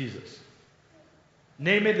 100% of Jesus.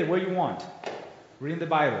 Name it the way you want. Reading the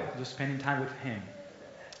Bible, just spending time with Him.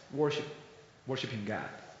 Worshiping God.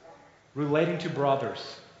 Relating to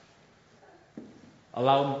brothers.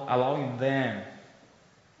 Allowing them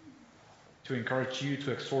to encourage you,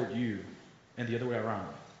 to exhort you, and the other way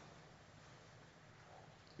around.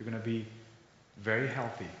 You're going to be a very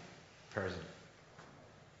healthy person.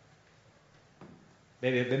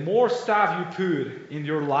 Baby, the more stuff you put in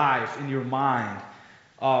your life, in your mind,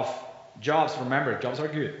 of jobs, remember, jobs are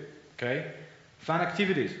good, okay? Fun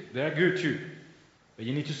activities, they're good too. But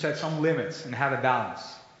you need to set some limits and have a balance.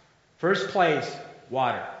 First place,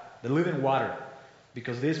 water, the living water,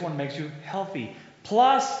 because this one makes you healthy.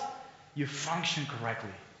 Plus, you function correctly.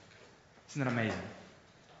 Isn't that amazing?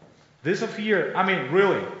 This of here,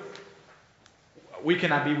 really, we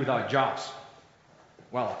cannot be without jobs.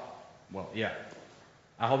 Well, yeah.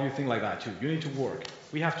 I hope you think like that too. You need to work.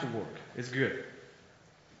 We have to work. It's good.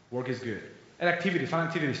 Work is good. And fun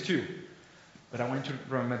activities too. But I want you to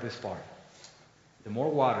remember this part. The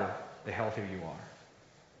more water, the healthier you are.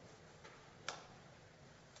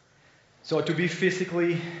 So to be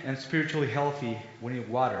physically and spiritually healthy, we need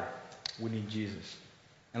water. We need Jesus.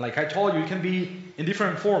 And like I told you, it can be in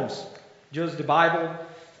different forms. Just the Bible,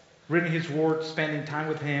 reading His Word, spending time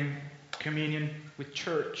with Him, communion with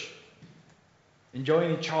church,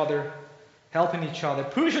 enjoying each other, helping each other,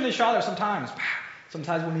 pushing each other sometimes.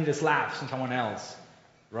 Sometimes we need a slap from someone else,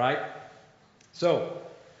 right? So,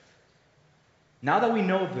 Now that we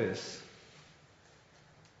know this,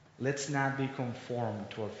 let's not be conformed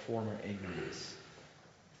to our former ignorance.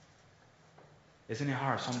 Isn't it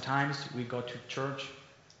hard? Sometimes we go to church,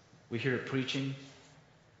 we hear preaching,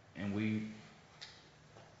 and we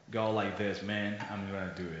go like this, man, I'm going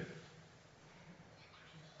to do it.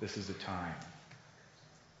 This is the time.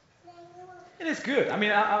 And it's good. I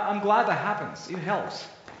mean, I'm glad that happens. It helps.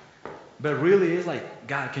 But really, it's like,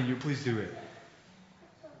 God, can you please do it?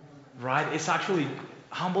 Right? It's actually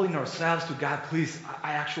humbling ourselves to God, please,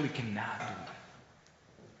 I actually cannot do it.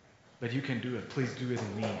 But you can do it. Please do it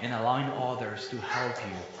in me. And allowing others to help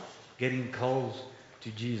you getting close to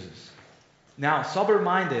Jesus. Now,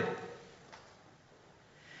 sober-minded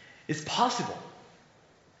is possible.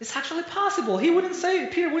 It's actually possible. Peter wouldn't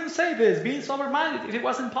say this, being sober-minded, if it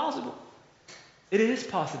wasn't possible. It is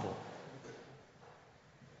possible.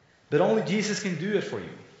 But only Jesus can do it for you.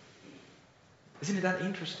 Isn't it that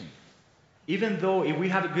interesting? Even though if we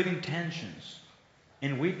have good intentions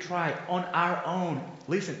and we try on our own,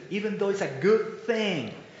 listen, even though it's a good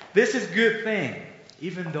thing, this is good thing,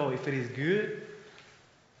 even though if it is good,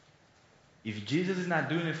 if Jesus is not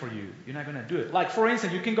doing it for you, you're not going to do it. Like, for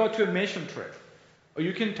instance, you can go to a mission trip. Or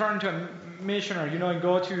you can turn to a missionary, and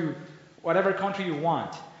go to whatever country you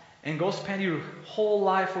want. And go spend your whole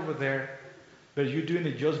life over there. But you're doing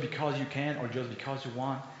it just because you can or just because you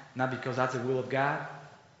want. Not because that's the will of God.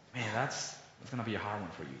 Man, that's going to be a hard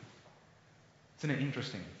one for you. Isn't it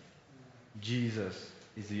interesting? Jesus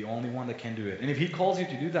is the only one that can do it. And if He calls you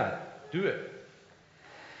to do that, do it.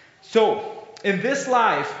 So, in this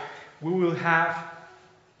life, we'll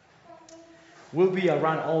be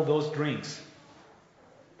around all those drinks.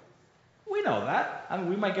 We know that. I mean,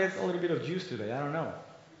 we might get a little bit of juice today. I don't know.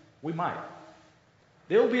 We might.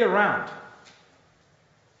 They'll be around.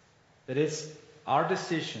 But it's our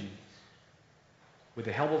decision, with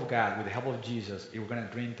the help of God, with the help of Jesus, if we're going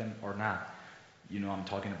to drink them or not. I'm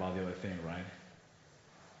talking about the other thing, right?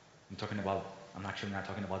 I'm actually not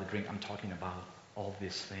talking about the drink. I'm talking about all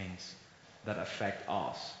these things that affect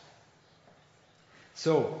us.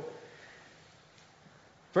 So,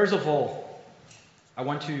 first of all, I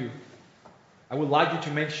would like you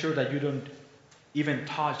to make sure that you don't even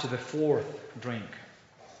touch the fourth drink,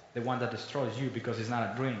 the one that destroys you, because it's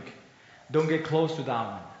not a drink. Don't get close to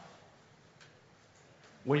that one.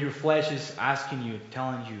 When your flesh is asking you,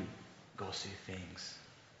 telling you, go see things,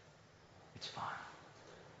 it's fine.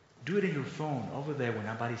 Do it in your phone over there when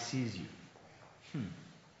nobody sees you.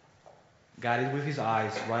 God is with His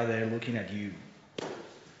eyes right there looking at you.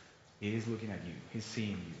 He is looking at you. He's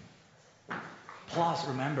seeing you. Plus,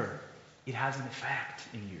 remember, it has an effect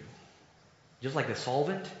in you. Just like the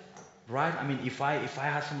solvent, right? I mean, if I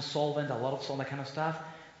have some solvent, a lot of solvent, that kind of stuff,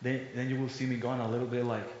 then you will see me going a little bit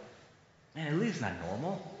like, man, at least not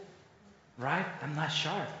normal, right? I'm not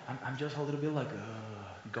sharp. I'm just a little bit like,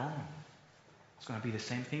 gone. It's going to be the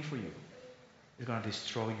same thing for you. It's going to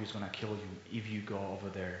destroy you. It's going to kill you if you go over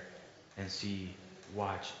there and see,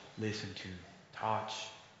 watch, listen to, touch.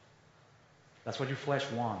 That's what your flesh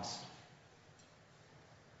wants.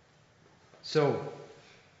 So,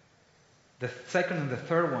 the second and the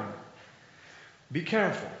third one, be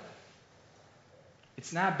careful.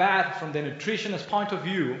 It's not bad from the nutritionist point of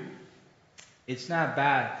view. It's not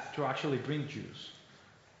bad to actually drink juice,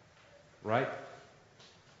 right?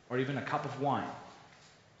 Or even a cup of wine.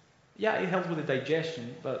 Yeah, it helps with the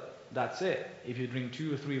digestion, but that's it. If you drink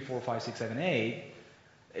 2 or 3 or 4, 5, 6, 7, 8,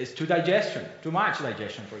 it's too much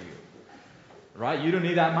digestion for you, right? You don't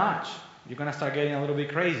need that much. You're going to start getting a little bit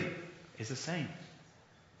crazy. It's the same.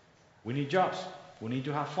 We need jobs. We need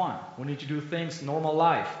to have fun. We need to do things, normal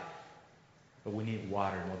life. But we need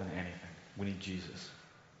water more than anything. We need Jesus.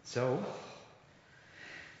 So,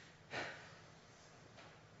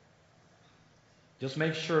 just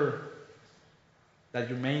make sure that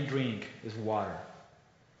your main drink is water.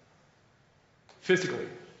 Physically,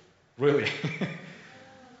 really.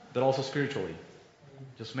 But also spiritually.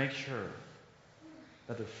 Just make sure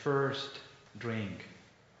that the first drink,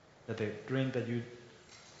 that the drink that you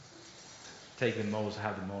take the most,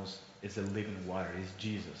 have the most, is the living water, is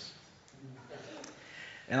Jesus.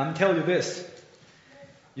 And I'm telling you this,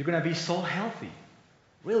 you're going to be so healthy.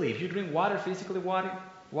 Really, if you drink water, physically water,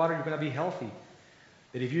 you're going to be healthy.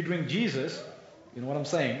 But if you drink Jesus, you know what I'm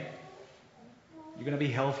saying? You're going to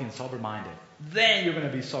be healthy and sober-minded. Then you're going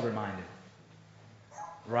to be sober-minded.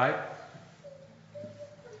 Right?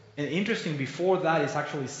 And interesting, before that, it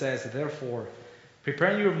actually says, therefore,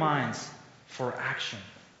 prepare your minds for action.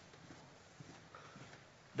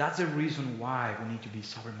 That's the reason why we need to be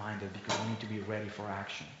sober-minded, because we need to be ready for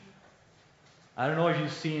action. I don't know if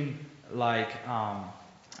you've seen, like,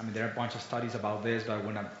 I mean, there are a bunch of studies about this, but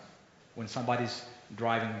when somebody's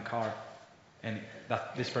driving a car and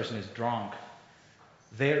that this person is drunk,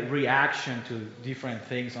 their reaction to different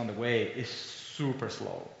things on the way is super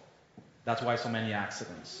slow. That's why so many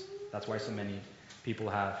accidents. That's why so many people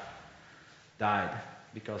have died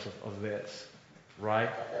because of this, right?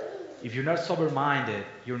 If you're not sober-minded,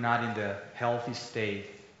 you're not in the healthy state,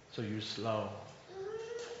 so you're slow.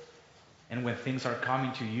 And when things are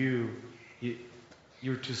coming to you,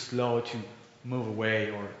 you're too slow to move away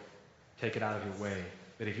or take it out of your way.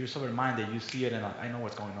 But if you're sober-minded, you see it and like, I know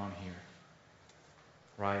what's going on here,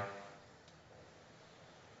 right?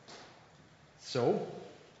 So,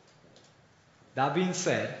 that being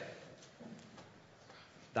said,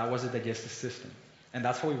 that was the digestive system. And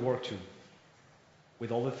that's how we work too,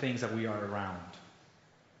 with all the things that we are around.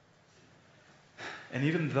 And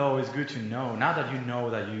even though it's good to know, now that you know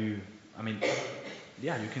that you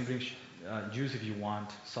can drink juice if you want,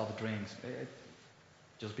 soft drinks.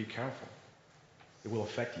 Just be careful. It will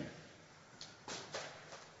affect you.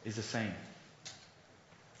 It's the same.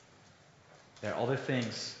 There are other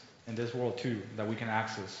things in this world too that we can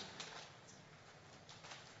access.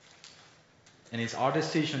 And it's our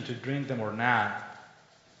decision to drink them or not.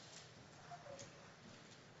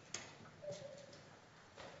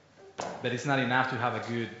 But it's not enough to have a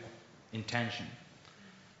good intention.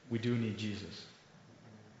 We do need Jesus.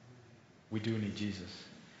 We do need Jesus.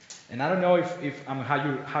 And I don't know if how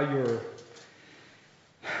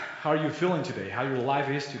are you feeling today? How your life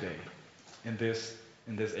is today in this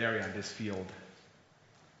area, in this field?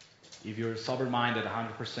 If you're sober-minded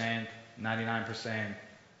 100%, 99%,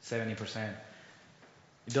 70%,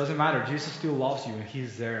 it doesn't matter. Jesus still loves you and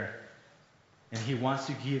He's there. And He wants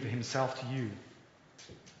to give Himself to you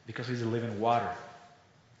because He's the living water.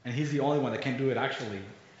 And He's the only one that can do it actually,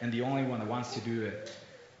 and the only one that wants to do it.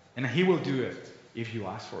 And He will do it if you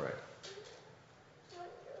ask for it.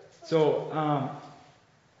 So,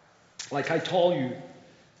 like I told you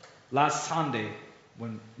last Sunday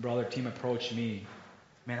when Brother Tim approached me,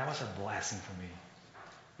 man, that was a blessing for me.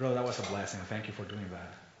 Bro, that was a blessing. Thank you for doing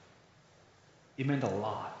that. It meant a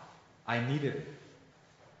lot. I needed it.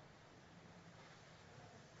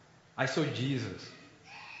 I saw Jesus.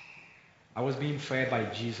 I was being fed by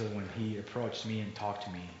Jesus when He approached me and talked to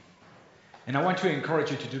me. And I want to encourage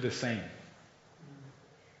you to do the same.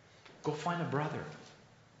 Go find a brother.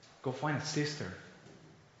 Go find a sister.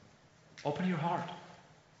 Open your heart.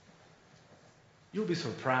 You'll be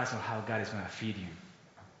surprised on how God is going to feed you.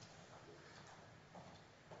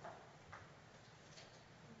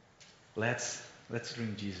 Let's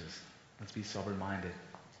drink Jesus. Let's be sober-minded.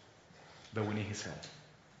 But we need His help.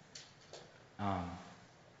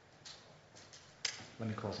 Let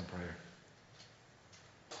me close in prayer.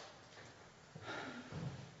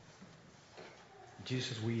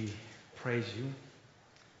 Jesus, we praise You.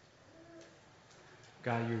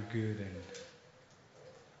 God, You're good,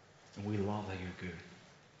 and we love that You're good.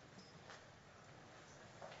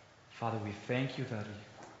 Father, we thank You that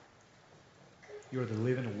You're the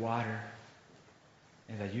living water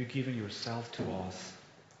and that You've given Yourself to us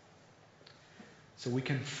so we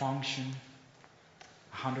can function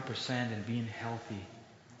 100% in being healthy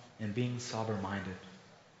and being sober-minded.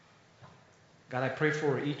 God, I pray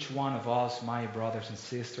for each one of us, my brothers and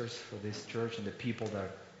sisters, for this church and the people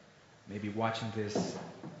that may be watching this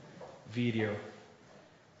video,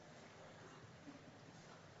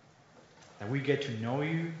 that we get to know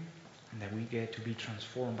You and that we get to be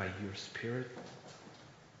transformed by Your Spirit,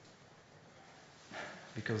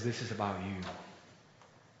 because this is about You.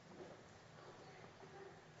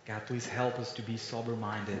 God, please help us to be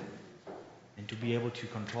sober-minded and to be able to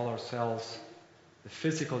control ourselves, the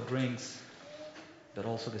physical drinks, but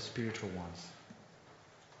also the spiritual ones.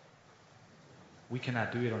 We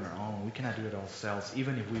cannot do it on our own. We cannot do it ourselves,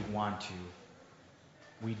 even if we want to.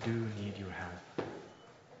 We do need Your help.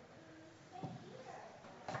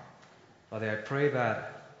 Father, I pray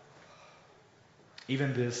that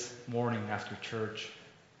even this morning after church,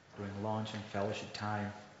 during lunch and fellowship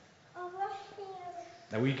time,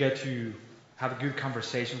 that we get to have a good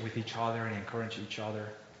conversation with each other and encourage each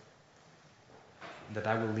other, and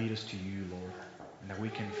that will lead us to You, Lord, and that we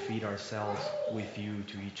can feed ourselves with You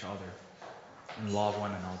to each other and love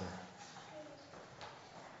one another.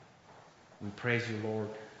 We praise You, Lord,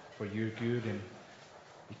 for You're good and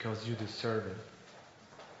because You deserve it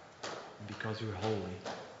and because You're holy.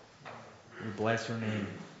 We bless Your name.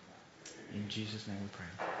 In Jesus' name we pray.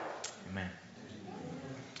 Amen.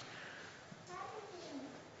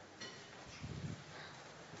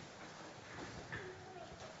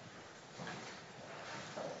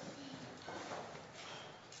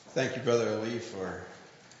 Thank you, Brother Ali, for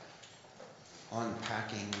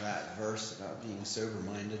unpacking that verse about being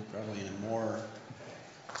sober-minded, probably in a more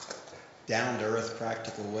down-to-earth,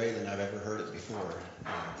 practical way than I've ever heard it before.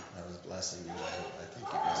 That was a blessing, and I think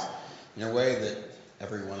it was in a way that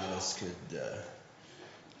every one of us could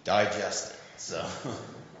digest it. So,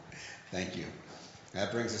 thank you.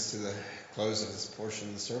 That brings us to the close of this portion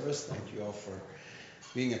of the service. Thank you all for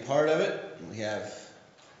being a part of it. We have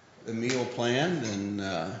the meal planned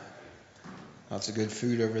and lots of good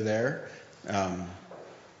food over there.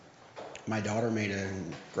 My daughter made a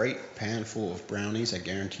great pan full of brownies. I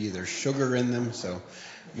guarantee you there's sugar in them, so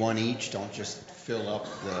one each. Don't just fill up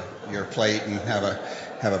your plate and have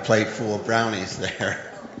a plate full of brownies there.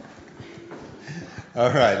 All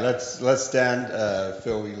right, let's stand.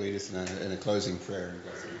 Phil, will you lead us in a closing prayer?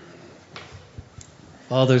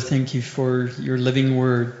 Father, thank you for your living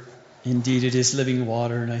word. Indeed, it is living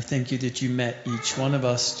water, and I thank you that you met each one of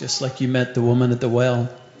us just like you met the woman at the well.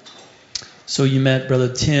 So you met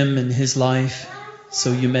Brother Tim and his life.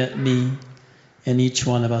 So you met me and each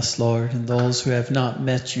one of us, Lord, and those who have not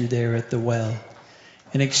met you there at the well,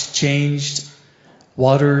 and exchanged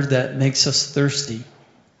water that makes us thirsty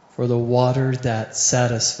for the water that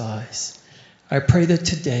satisfies. I pray that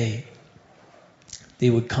today they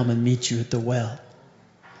would come and meet you at the well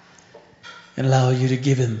and allow you to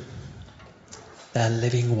give them that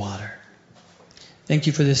living water. Thank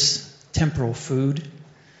you for this temporal food.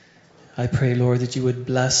 I pray, Lord, that you would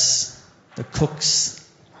bless the cooks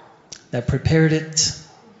that prepared it,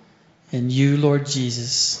 and you, Lord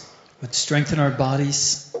Jesus, would strengthen our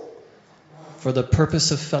bodies for the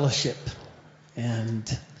purpose of fellowship and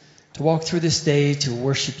to walk through this day to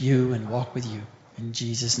worship you and walk with you. In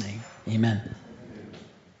Jesus' name, amen.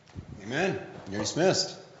 Amen. You're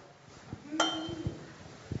dismissed.